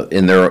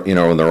in their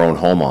own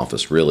home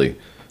office, really.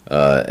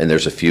 And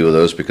there's a few of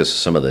those because of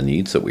some of the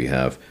needs that we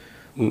have.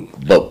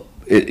 But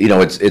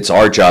it's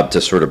our job to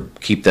sort of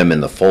keep them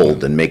in the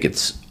fold and make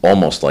it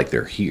almost like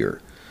they're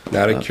here.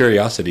 Now, out of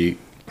curiosity,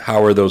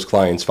 how are those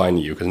clients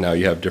finding you? Because now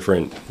you have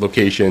different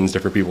locations,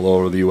 different people all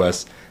over the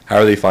U.S. How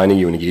are they finding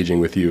you and engaging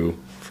with you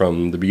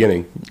from the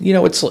beginning?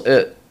 It's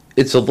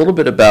a little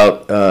bit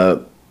about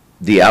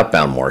the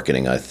outbound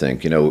marketing, I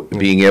think.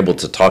 Being able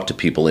to talk to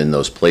people in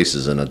those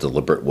places in a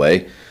deliberate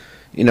way.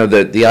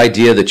 The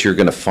idea that you're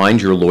going to find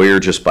your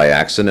lawyer just by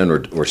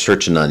accident or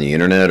searching on the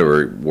internet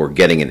or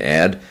getting an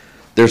ad.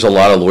 There's a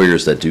lot of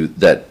lawyers that do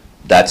that.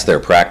 That's their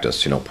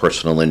practice.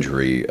 Personal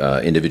injury,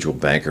 individual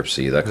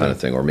bankruptcy, that kind of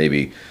thing, or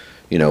maybe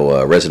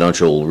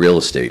residential real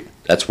estate.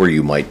 That's where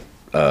you might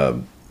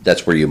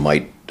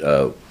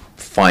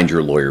find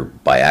your lawyer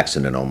by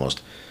accident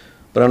almost.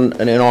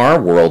 But in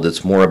our world,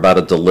 it's more about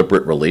a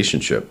deliberate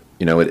relationship.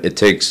 It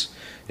takes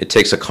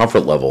a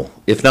comfort level.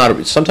 If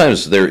not,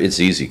 sometimes it's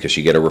easy because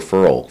you get a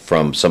referral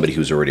from somebody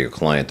who's already a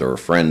client or a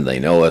friend. They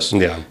know us,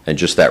 and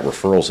just that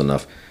referral's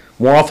enough.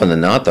 More often than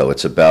not, though,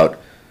 it's about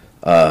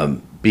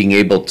being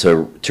able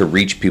to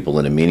reach people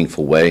in a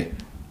meaningful way.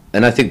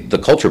 And I think the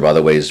culture, by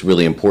the way, is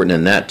really important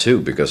in that too,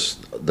 because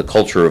the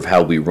culture of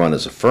how we run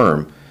as a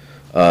firm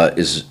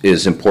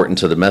is important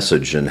to the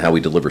message and how we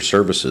deliver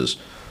services.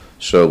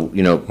 So,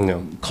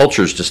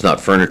 culture is just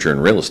not furniture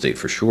and real estate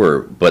for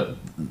sure, but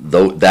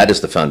though that is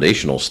the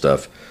foundational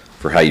stuff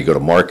for how you go to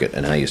market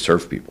and how you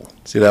serve people.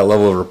 See, that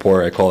level of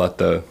rapport, I call that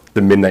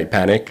the midnight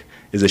panic,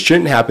 is it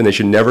shouldn't happen. They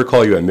should never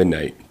call you at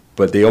midnight,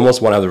 but they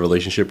almost want to have a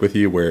relationship with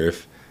you where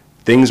if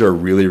things are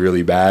really,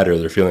 really bad or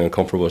they're feeling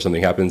uncomfortable or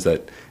something happens,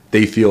 that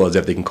they feel as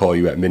if they can call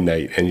you at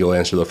midnight and you'll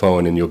answer the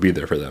phone and you'll be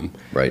there for them.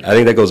 Right. I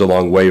think that goes a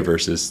long way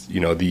versus,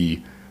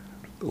 the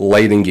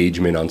light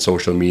engagement on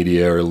social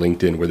media or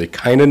LinkedIn where they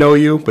kind of know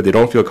you, but they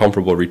don't feel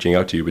comfortable reaching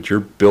out to you. But you're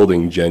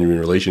building genuine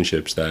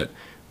relationships that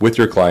with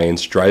your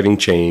clients, driving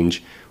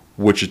change,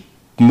 which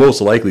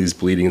most likely is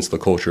bleeding into the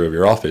culture of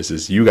your office,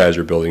 is you guys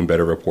are building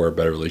better rapport,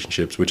 better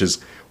relationships, which is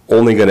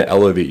only going to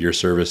elevate your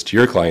service to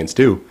your clients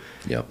too.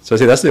 Yeah. So I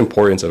say that's the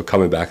importance of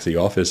coming back to the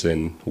office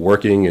and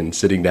working and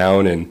sitting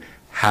down and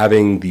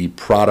having the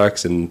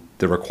products and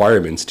the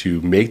requirements to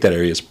make that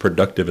area as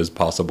productive as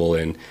possible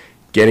and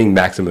getting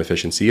maximum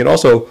efficiency. And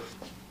also,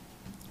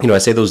 I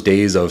say those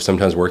days of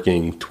sometimes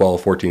working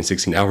 12, 14,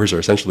 16 hours are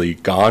essentially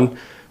gone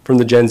from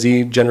the Gen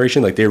Z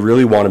generation. Like they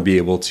really want to be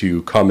able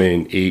to come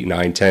in 8,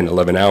 9, 10,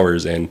 11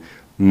 hours and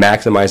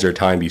maximize their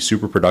time, be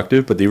super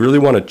productive, but they really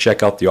want to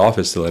check out the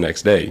office till the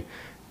next day.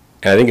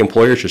 And I think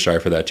employers should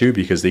strive for that too,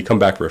 because they come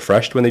back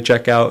refreshed when they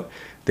check out,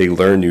 they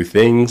learn new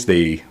things,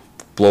 they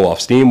blow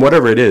off steam,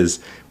 whatever it is,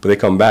 but they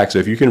come back. So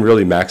if you can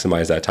really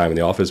maximize that time in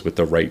the office with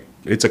the right,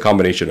 it's a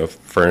combination of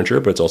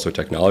furniture, but it's also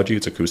technology,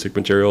 it's acoustic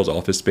materials,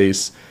 office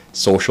space,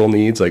 social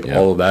needs,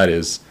 all of that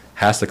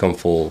has to come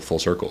full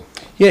circle.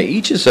 Yeah,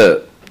 each is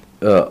a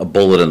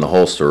bullet in the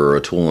holster or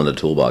a tool in the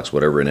toolbox,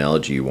 whatever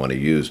analogy you want to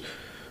use.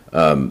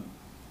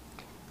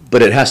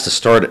 But it has to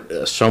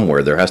start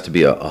somewhere. There has to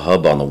be a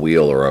hub on the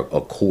wheel or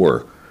a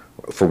core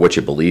for what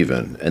you believe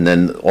in. And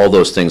then all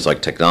those things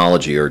like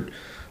technology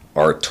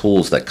are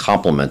tools that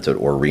complement it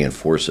or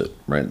reinforce it,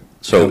 right?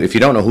 So if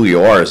you don't know who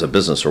you are as a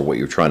business or what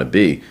you're trying to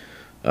be,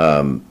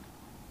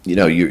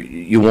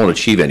 you won't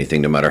achieve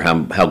anything no matter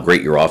how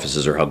great your office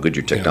is or how good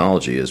your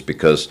technology is,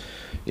 because,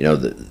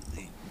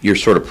 you're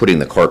sort of putting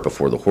the cart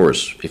before the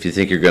horse. If you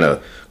think you're going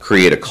to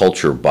create a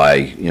culture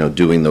by,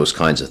 doing those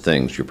kinds of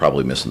things, you're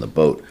probably missing the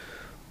boat.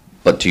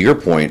 But to your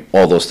point,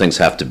 all those things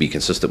have to be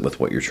consistent with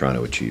what you're trying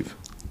to achieve.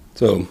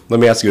 So let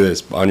me ask you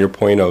this, on your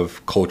point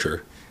of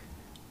culture.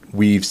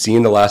 We've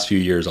seen the last few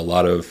years a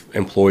lot of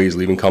employees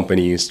leaving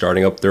companies,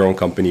 starting up their own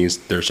companies.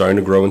 They're starting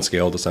to grow and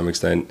scale to some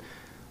extent.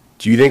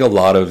 Do you think a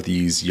lot of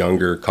these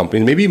younger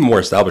companies, maybe even more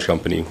established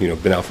company,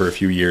 been out for a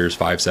few years,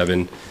 5,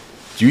 7,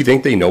 do you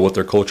think they know what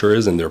their culture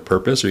is and their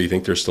purpose, or do you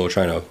think they're still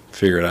trying to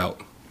figure it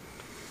out?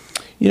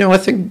 I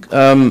think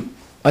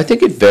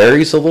it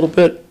varies a little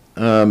bit.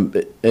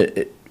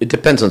 It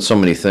depends on so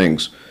many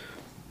things,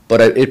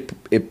 but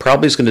it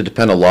probably is going to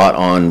depend a lot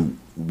on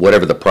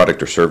whatever the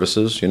product or service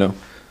is,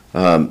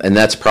 and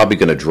that's probably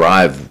going to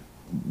drive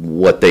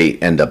what they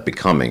end up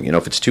becoming.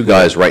 If it's two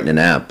guys writing an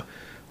app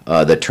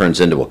that turns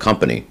into a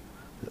company,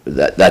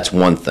 that's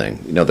one thing.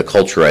 The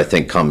culture, I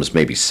think, comes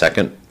maybe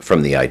second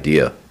from the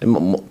idea,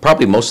 and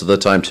probably most of the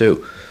time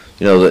too.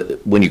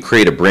 When you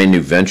create a brand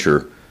new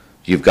venture,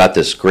 you've got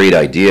this great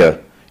idea,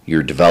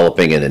 you're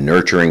developing it and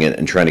nurturing it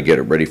and trying to get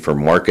it ready for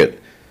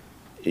market.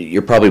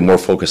 You're probably more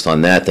focused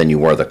on that than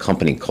you are the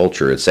company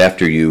culture. It's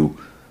after you,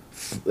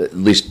 at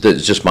least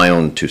it's just my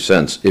own 2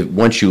 cents.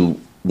 Once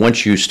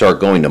you start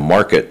going to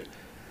market,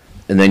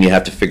 and then you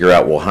have to figure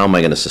out, well, how am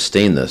I going to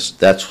sustain this?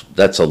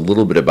 That's a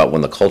little bit about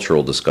when the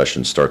cultural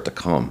discussions start to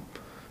come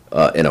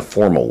in a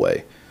formal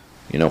way.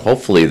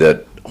 Hopefully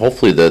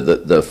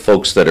the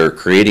folks that are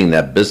creating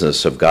that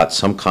business have got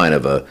some kind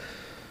of a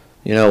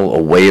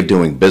way of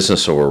doing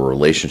business or a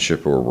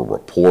relationship or a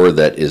rapport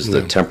that is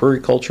the temporary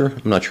culture.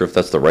 I'm not sure if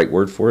that's the right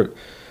word for it,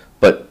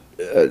 but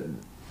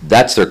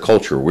that's their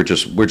culture. We're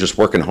just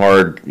working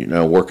hard,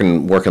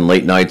 working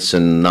late nights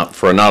and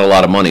not a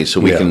lot of money,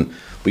 so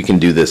we can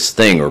do this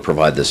thing or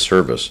provide this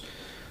service.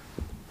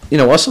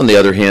 Us on the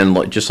other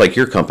hand, just like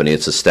your company,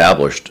 it's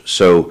established,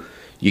 so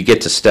you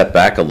get to step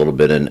back a little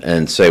bit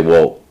and say,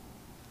 well,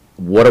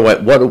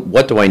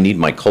 what do I need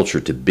my culture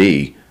to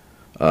be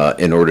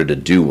in order to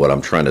do what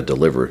I'm trying to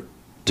deliver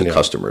to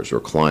customers or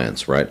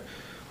clients, right?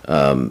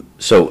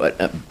 So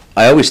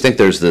I always think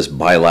there's this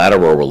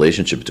bilateral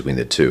relationship between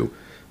the two,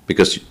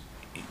 because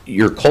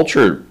your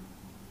culture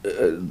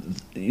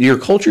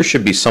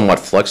should be somewhat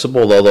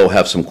flexible, although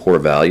have some core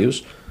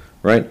values,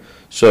 right?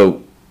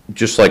 So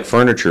just like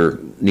furniture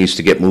needs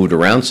to get moved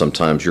around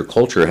sometimes, your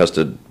culture has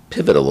to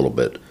pivot a little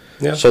bit,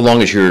 so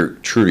long as you're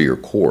true to your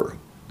core.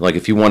 Like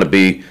if you want to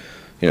be,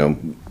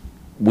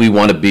 we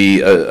want to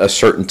be a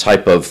certain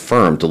type of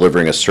firm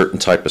delivering a certain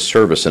type of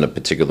service in a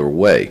particular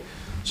way.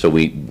 So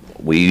we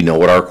know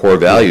what our core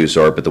values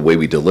are, but the way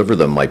we deliver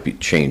them might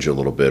change a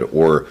little bit,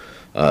 or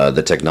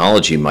the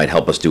technology might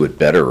help us do it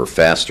better or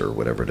faster,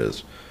 whatever it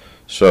is.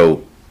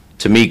 So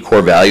to me,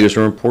 core values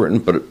are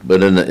important,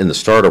 but in the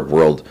startup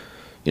world,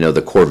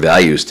 the core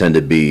values tend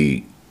to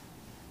be,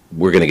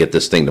 we're going to get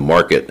this thing to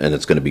market and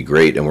it's going to be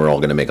great and we're all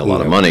going to make a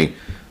lot of money.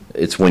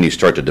 it's when you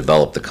start to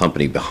develop the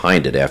company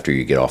behind it after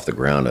you get off the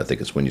ground. I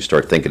think it's when you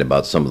start thinking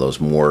about some of those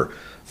more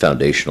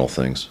foundational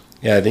things.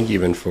 Yeah, I think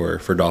even for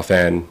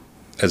Dauphin,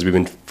 as we've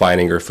been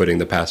finding our footing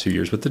the past few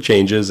years with the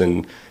changes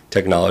and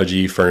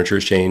technology, furniture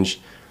has changed.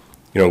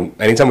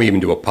 Anytime we even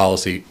do a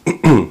policy,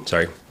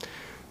 sorry,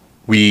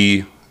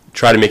 we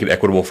try to make it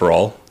equitable for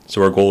all.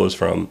 So our goal is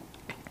from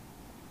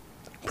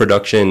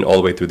production all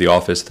the way through the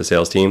office, the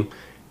sales team,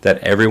 that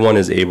everyone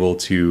is able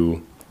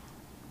to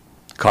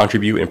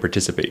contribute and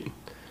participate.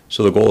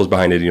 So the goal is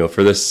behind it,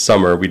 for this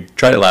summer, we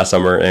tried it last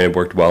summer and it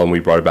worked well, and we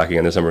brought it back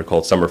again this summer,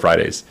 called Summer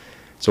Fridays.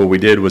 So what we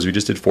did was we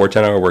just did 4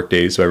 10-hour work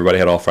days, so everybody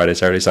had all Friday,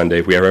 Saturday, Sunday.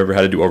 If we ever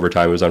had to do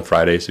overtime, it was on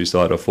Friday, so we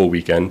still had a full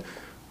weekend.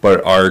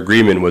 But our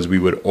agreement was we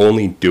would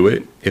only do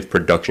it if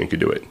production could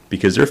do it,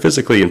 because they're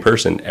physically in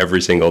person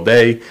every single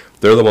day.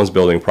 They're the ones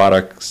building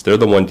products. They're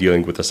the one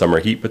dealing with the summer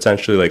heat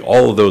potentially. Like,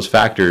 all of those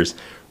factors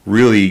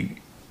really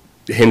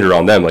hinder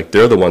on them. Like,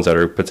 they're the ones that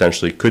are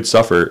potentially could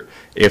suffer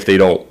if they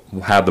don't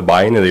have the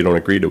buy-in and they don't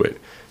agree to it.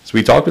 So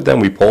we talked with them,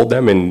 we polled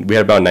them, and we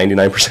had about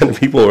 99% of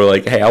people who were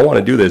like, hey, I want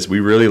to do this. We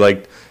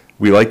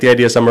like the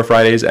idea of Summer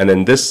Fridays. And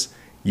then this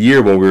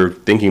year, when we were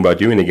thinking about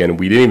doing it again,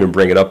 we didn't even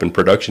bring it up, and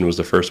production was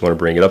the first one to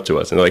bring it up to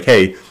us. And they're like,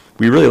 hey,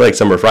 we really like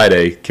Summer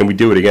Friday. Can we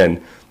do it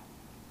again?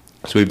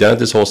 So we've done it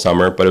this whole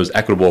summer, but it was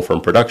equitable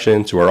from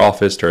production to our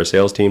office to our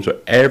sales team, so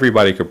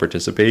everybody could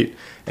participate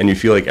and you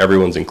feel like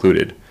everyone's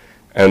included.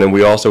 And then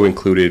we also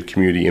included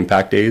community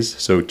impact days.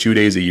 So 2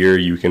 days a year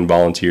you can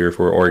volunteer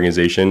for an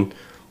organization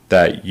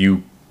that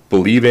you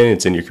believe in.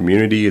 It's in your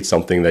community. It's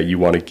something that you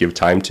want to give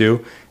time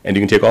to. And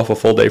you can take off a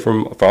full day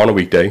on a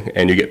weekday,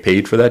 and you get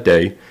paid for that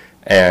day.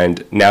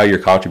 And now you're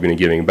contributing and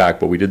giving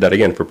back. But we did that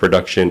again for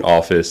production,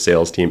 office,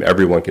 sales team.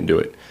 Everyone can do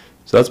it.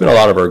 So that's been a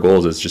lot of our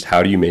goals, is just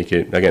how do you make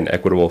it, again,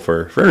 equitable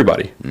for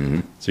everybody.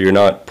 Mm-hmm. So you're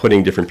not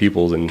putting different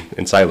peoples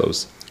in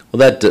silos. Well,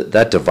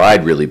 that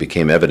divide really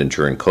became evident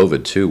during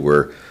COVID, too,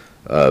 where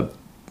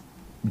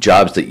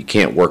jobs that you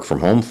can't work from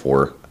home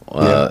for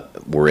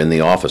were in the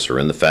office or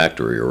in the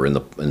factory or in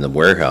the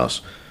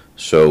warehouse.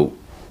 So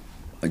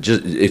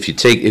just if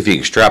you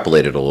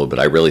extrapolate it a little bit,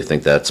 I really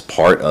think that's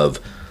part of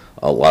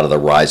a lot of the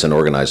rise in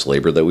organized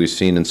labor that we've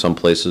seen in some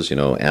places,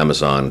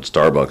 Amazon,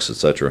 Starbucks,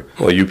 etc.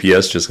 Well,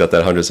 UPS just got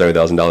that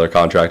 $170,000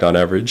 contract on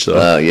average. So.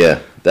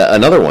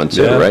 Another one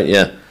too, right?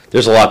 Yeah,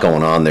 there's a lot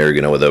going on there,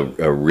 with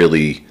a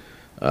really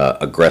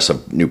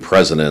aggressive new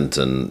president,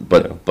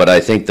 but I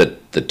think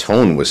that the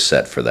tone was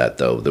set for that,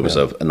 though. There was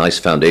a nice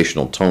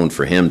foundational tone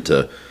for him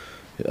to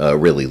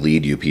really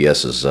lead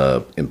UPS's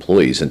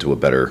employees into a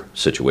better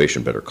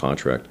situation, better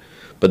contract.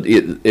 But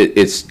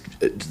it's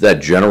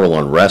that general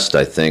unrest,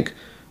 I think,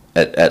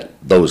 at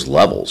those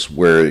levels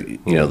where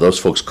those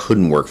folks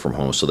couldn't work from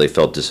home, so they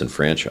felt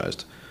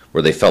disenfranchised,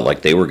 where they felt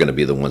like they were going to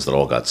be the ones that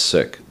all got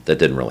sick. That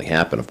didn't really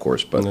happen, of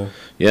course, but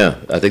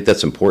I think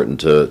that's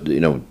important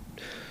to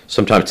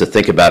sometimes to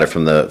think about it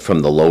from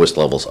the lowest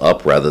levels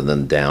up rather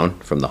than down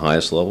from the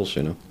highest levels.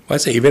 Well,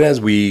 I'd say even as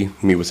we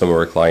meet with some of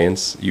our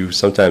clients, you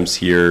sometimes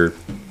hear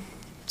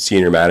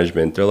senior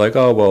management, they're like,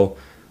 oh, well,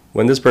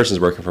 when this person's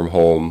working from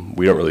home,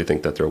 we don't really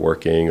think that they're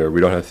working, or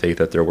we don't have faith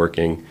that they're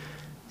working.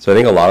 So I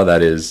think a lot of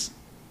that is,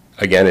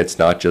 again, it's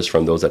not just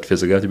from those that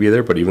physically have to be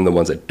there, but even the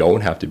ones that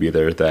don't have to be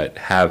there, that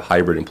have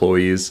hybrid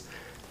employees.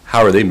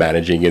 How are they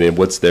managing it, and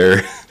what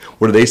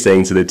are they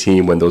saying to the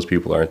team when those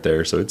people aren't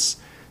there? So it's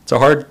a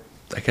hard,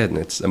 again,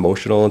 it's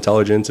emotional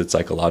intelligence, it's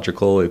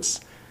psychological.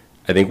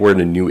 I think we're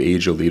in a new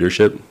age of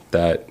leadership,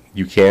 that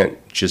you can't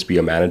just be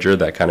a manager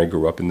that kind of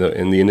grew up in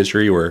the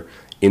industry or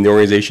in the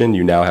organization.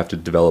 You now have to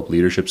develop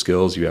leadership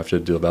skills. You have to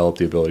develop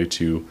the ability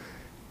to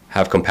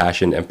have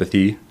compassion,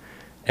 empathy,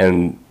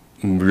 and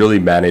really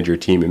manage your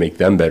team and make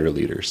them better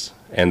leaders,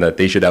 and that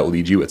they should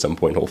outlead you at some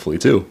point, hopefully,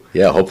 too.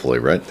 Yeah, hopefully,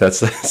 right? That's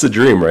the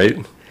dream, right?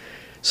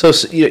 So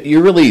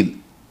you're really,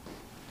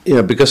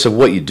 because of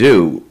what you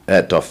do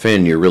at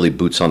Dauphin, you're really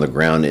boots on the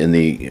ground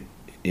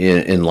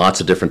in lots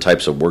of different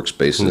types of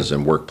workspaces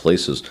and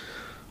workplaces.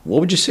 What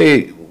would you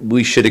say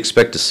we should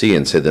expect to see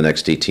in, say, the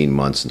next 18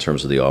 months in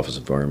terms of the office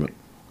environment?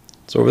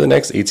 So over the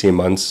next 18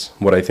 months,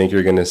 what I think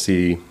you're going to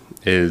see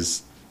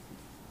is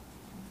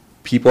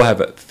people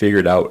have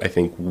figured out, I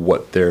think,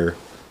 what their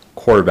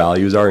core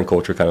values are in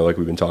culture, kind of like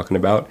we've been talking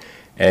about.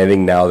 And I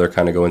think now they're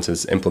kind of going to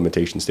this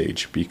implementation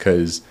stage,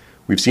 because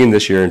we've seen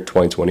this year in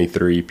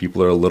 2023,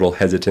 people are a little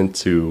hesitant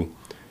to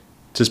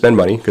spend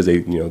money because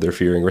they're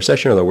fearing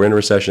recession, or we're in a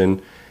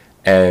recession,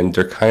 and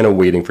they're kind of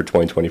waiting for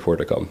 2024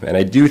 to come. And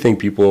I do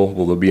think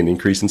there'll be an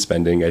increase in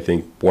spending. I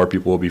think more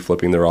people will be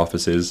flipping their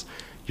offices.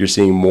 You're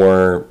seeing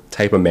more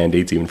type of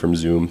mandates even from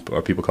Zoom,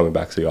 or people coming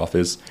back to the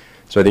office.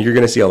 So I think you're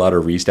going to see a lot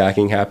of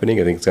restacking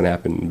happening. I think it's going to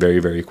happen very,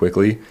 very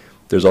quickly.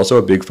 There's also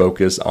a big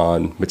focus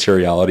on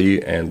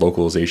materiality and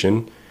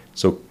localization.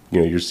 So,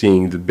 you're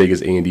seeing the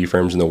biggest A&D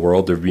firms in the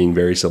world, they're being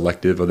very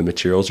selective of the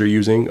materials they're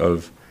using,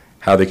 of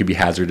how they could be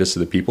hazardous to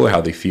the people or how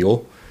they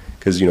feel.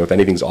 Because, if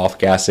anything's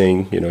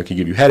off-gassing, it can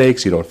give you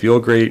headaches, you don't feel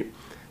great.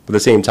 But at the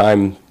same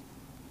time,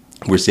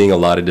 we're seeing a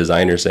lot of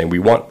designers saying we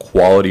want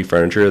quality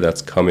furniture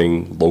that's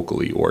coming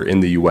locally or in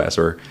the US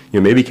or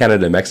maybe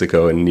Canada,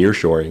 Mexico, and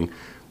nearshoring,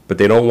 but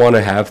they don't want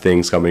to have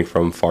things coming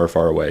from far,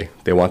 far away.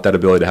 They want that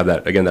ability to have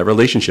that, again, that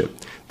relationship.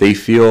 They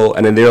feel,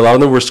 and then a lot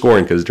of them were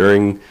scoring because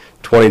during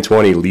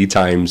 2020, lead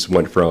times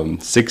went from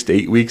 6 to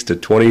 8 weeks to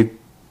 20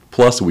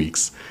 plus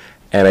weeks.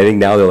 And I think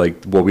now they're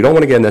like, well, we don't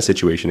want to get in that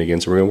situation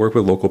again, so we're going to work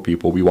with local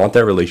people. We want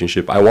that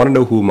relationship. I want to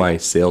know who my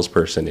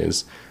salesperson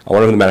is. I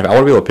want to know I want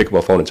to be able to pick up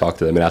a phone and talk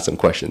to them and ask them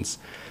questions.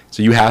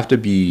 So you have to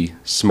be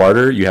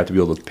smarter. You have to be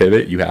able to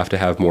pivot. You have to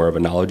have more of a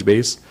knowledge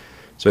base.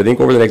 So I think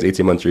over the next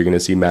 18 months, you're going to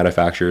see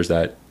manufacturers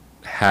that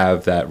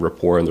have that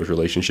rapport and those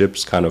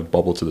relationships kind of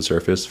bubble to the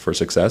surface for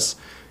success.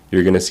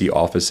 You're going to see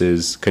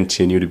offices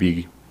continue to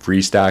be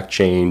freestack,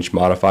 change,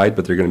 modified,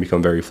 but they're going to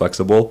become very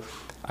flexible.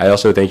 I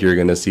also think you're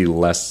going to see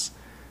less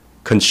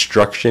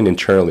construction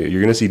internally.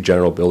 You're going to see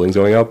general buildings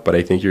going up, but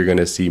I think you're going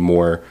to see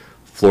more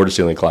floor to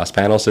ceiling glass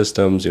panel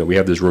systems. We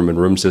have this room in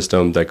room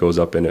system that goes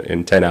up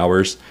in 10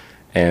 hours.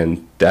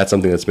 And that's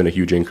something that's been a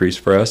huge increase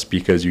for us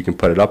because you can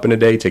put it up in a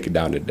day, take it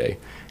down in a day.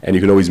 And you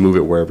can always move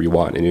it wherever you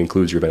want. And it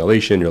includes your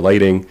ventilation, your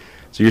lighting.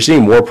 So you're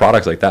seeing more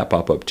products like that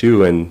pop up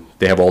too, and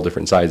they have all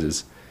different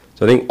sizes.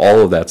 So I think all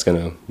of that's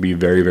going to be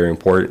very, very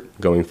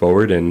important going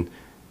forward. And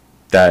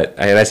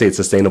I say it's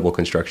sustainable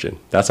construction.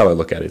 That's how I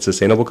look at it. It's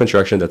sustainable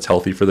construction that's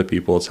healthy for the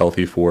people. It's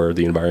healthy for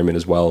the environment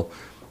as well.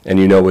 And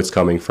it's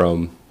coming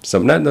from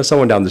not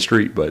someone down the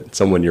street, but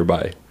someone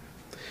nearby.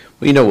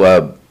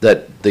 Well,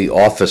 that the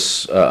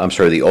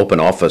open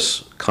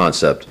office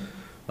concept,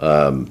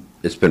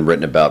 it's been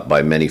written about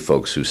by many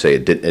folks who say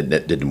it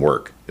didn't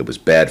work. It was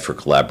bad for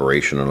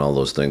collaboration and all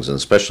those things, and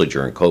especially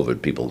during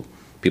COVID,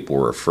 people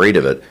were afraid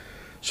of it.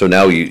 So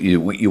now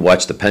you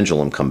watch the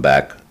pendulum come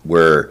back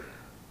where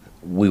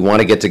we want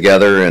to get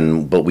together,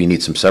 but we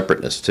need some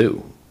separateness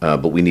too.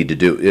 But we need to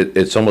do it.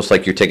 It's almost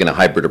like you're taking a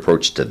hybrid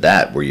approach to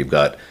that, where you've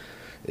got.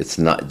 It's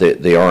not.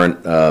 They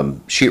aren't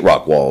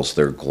sheetrock walls.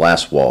 They're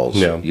glass walls.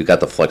 No. You've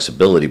got the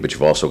flexibility, but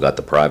you've also got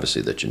the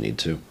privacy that you need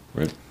too.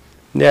 Right.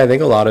 Yeah, I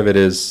think a lot of it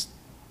is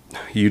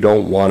you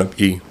don't want to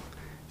be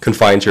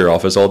confined to your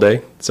office all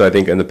day. So I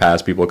think in the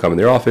past, people come in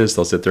their office,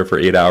 they'll sit there for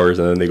 8 hours,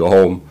 and then they go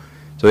home.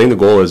 So I think the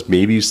goal is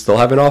maybe you still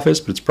have an office,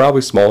 but it's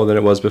probably smaller than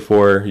it was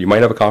before. You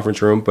might have a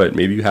conference room, but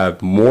maybe you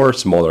have more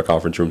smaller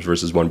conference rooms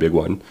versus one big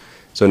one.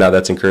 So now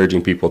that's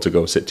encouraging people to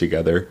go sit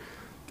together.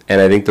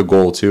 And I think the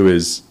goal too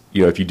is,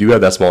 if you do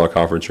have that smaller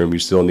conference room, you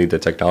still need the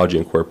technology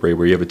incorporated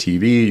where you have a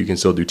TV, you can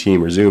still do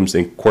team or Zooms,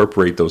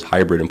 incorporate those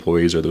hybrid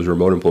employees or those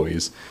remote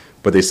employees,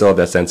 but they still have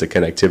that sense of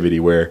connectivity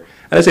where,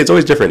 and I say it's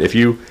always different. If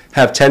you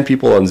have 10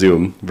 people on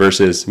Zoom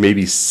versus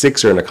maybe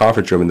 6 are in a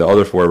conference room and the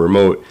other 4 are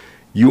remote,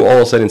 you all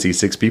of a sudden see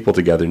 6 people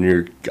together,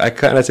 and I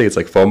kind of say it's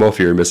like FOMO,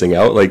 fear of missing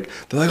out. Like,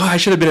 they're like, oh, I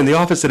should have been in the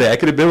office today. I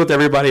could have been with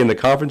everybody in the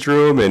conference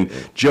room and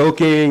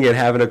joking and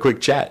having a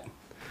quick chat.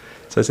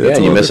 So I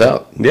say, you miss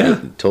out.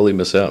 Yeah. You totally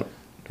miss out.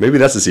 Maybe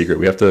that's the secret.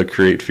 We have to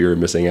create fear of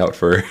missing out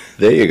for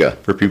there you go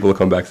for people to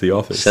come back to the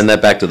office. Send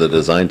that back to the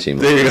design team.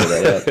 There you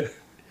go.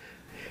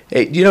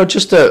 Hey,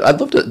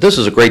 I'd love to. This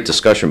is a great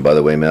discussion, by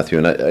the way, Matthew.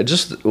 And I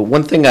just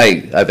one thing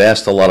I've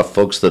asked a lot of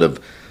folks that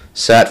have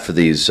sat for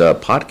these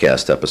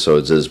podcast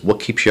episodes is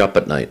what keeps you up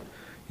at night.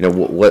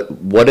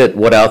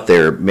 What out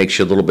there makes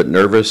you a little bit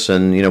nervous,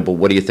 and but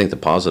what do you think the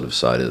positive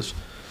side is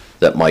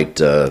that might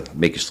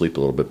make you sleep a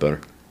little bit better?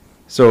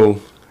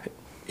 So,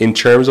 in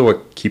terms of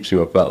what keeps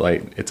me up at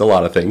night, it's a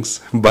lot of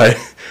things. But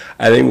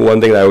I think one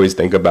thing that I always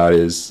think about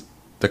is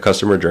the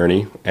customer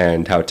journey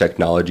and how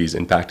technology is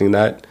impacting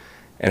that,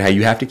 and how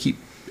you have to keep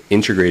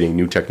integrating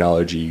new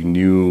technology,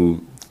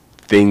 new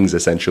things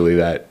essentially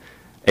that,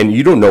 and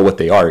you don't know what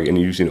they are. And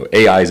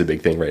AI is a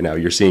big thing right now.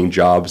 You're seeing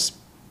jobs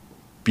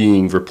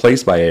being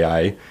replaced by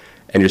AI,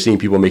 and you're seeing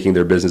people making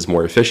their business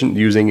more efficient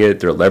using it.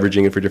 They're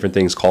leveraging it for different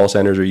things. Call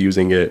centers are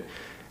using it.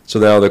 So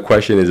now the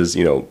question is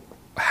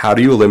how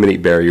do you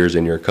eliminate barriers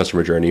in your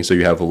customer journey so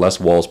you have less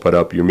walls put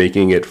up? You're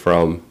making it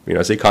from,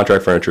 I say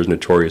contract furniture is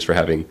notorious for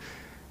having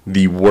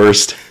the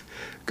worst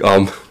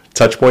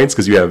touch points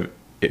because you have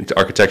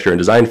architecture and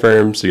design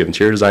firms, so you have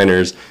interior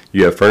designers,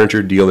 you have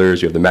furniture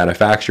dealers, you have the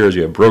manufacturers,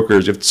 you have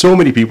brokers, you have so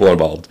many people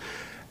involved,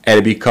 and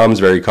it becomes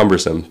very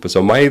cumbersome. But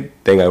so my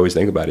thing I always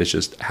think about is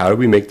just how do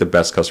we make the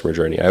best customer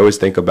journey? I always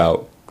think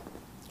about,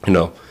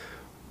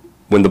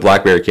 when the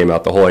BlackBerry came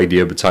out, the whole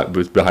idea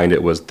behind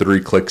it was 3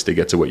 clicks to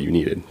get to what you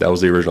needed. That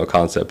was the original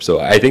concept. So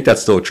I think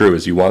that's still true,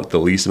 is you want the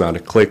least amount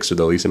of clicks or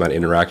the least amount of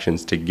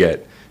interactions to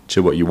get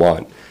to what you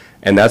want.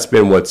 And that's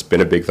been what's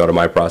been a big thought of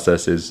my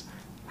process is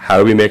how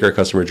do we make our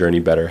customer journey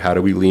better? How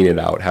do we lean it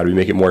out? How do we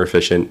make it more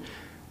efficient?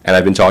 And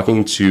I've been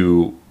talking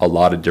to a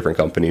lot of different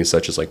companies,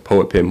 such as like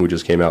Poet Pim, who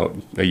just came out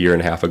a year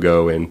and a half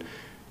ago. And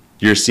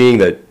you're seeing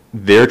that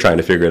they're trying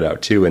to figure it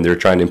out too, and they're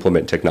trying to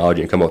implement technology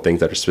and come up with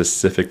things that are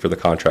specific for the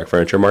contract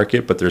furniture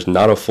market, but there's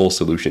not a full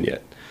solution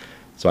yet.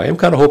 So I am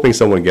kind of hoping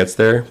someone gets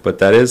there, but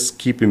that is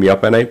keeping me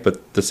up at night. But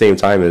at the same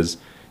time, as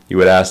you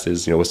would ask,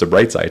 is what's the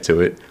bright side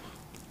to it?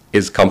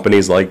 Is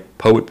companies like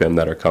Poet Pim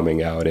that are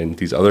coming out, and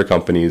these other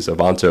companies,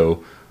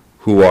 Avanto,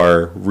 who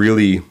are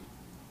really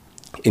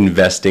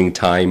investing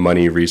time,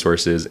 money,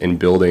 resources in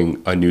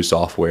building a new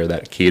software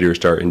that caters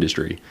to our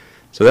industry.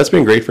 So that's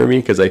been great for me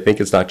because I think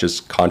it's not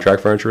just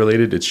contract furniture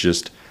related, it's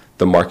just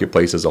the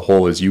marketplace as a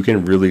whole is you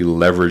can really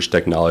leverage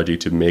technology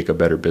to make a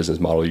better business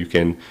model. You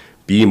can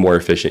be more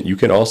efficient. You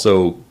can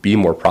also be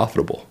more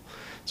profitable.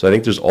 So I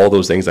think there's all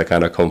those things that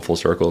kind of come full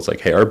circle. It's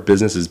like, hey, our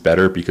business is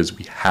better because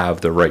we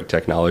have the right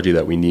technology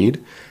that we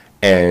need.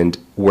 And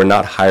we're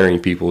not hiring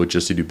people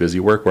just to do busy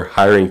work. We're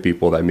hiring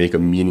people that make a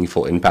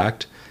meaningful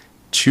impact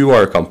to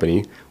our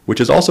company, which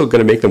is also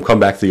going to make them come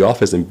back to the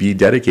office and be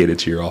dedicated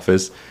to your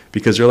office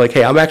because they're like,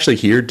 hey, I'm actually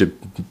here to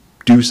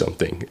do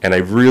something. And I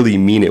really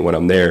mean it when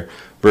I'm there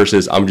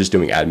versus I'm just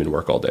doing admin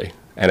work all day.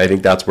 And I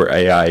think that's where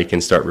AI can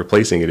start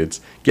replacing it.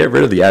 It's get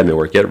rid of the admin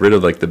work, get rid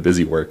of like the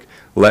busy work.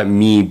 Let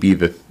me be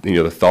the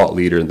the thought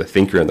leader and the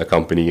thinker in the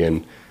company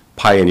and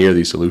pioneer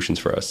these solutions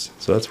for us.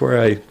 So that's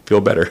where I feel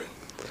better.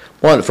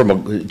 Well,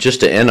 just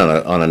to end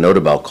on a note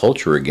about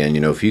culture again,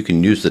 if you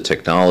can use the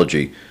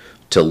technology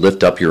to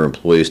lift up your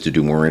employees to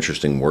do more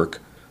interesting work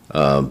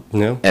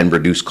and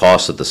reduce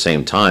costs at the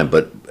same time,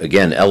 but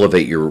again,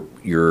 elevate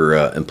your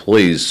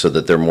employees so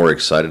that they're more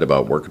excited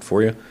about working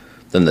for you,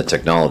 then the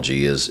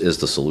technology is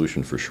the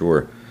solution for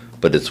sure.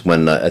 But it's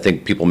when I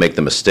think people make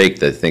the mistake,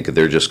 they think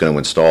they're just going to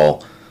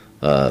install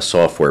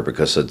software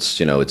because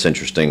it's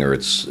interesting or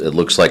it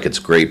looks like it's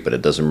great, but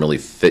it doesn't really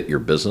fit your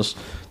business.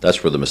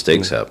 That's where the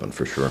mistakes happen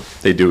for sure.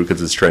 They do it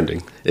because it's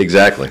trending.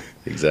 Exactly.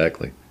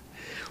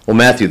 Well,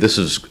 Matthew, this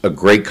is a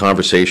great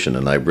conversation,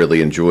 and I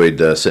really enjoyed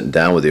sitting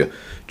down with you.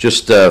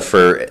 Just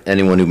for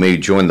anyone who may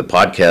join the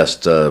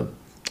podcast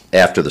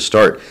after the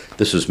start,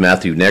 this is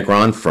Matthew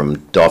Negron from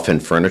Dauphin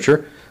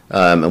Furniture,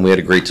 and we had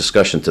a great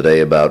discussion today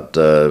about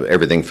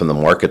everything from the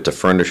market to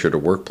furniture to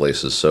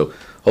workplaces. So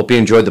hope you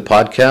enjoyed the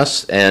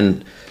podcast.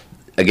 And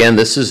again,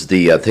 this is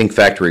the Think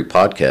Factory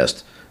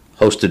podcast,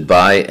 hosted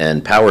by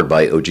and powered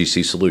by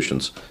OGC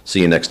Solutions.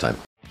 See you next time.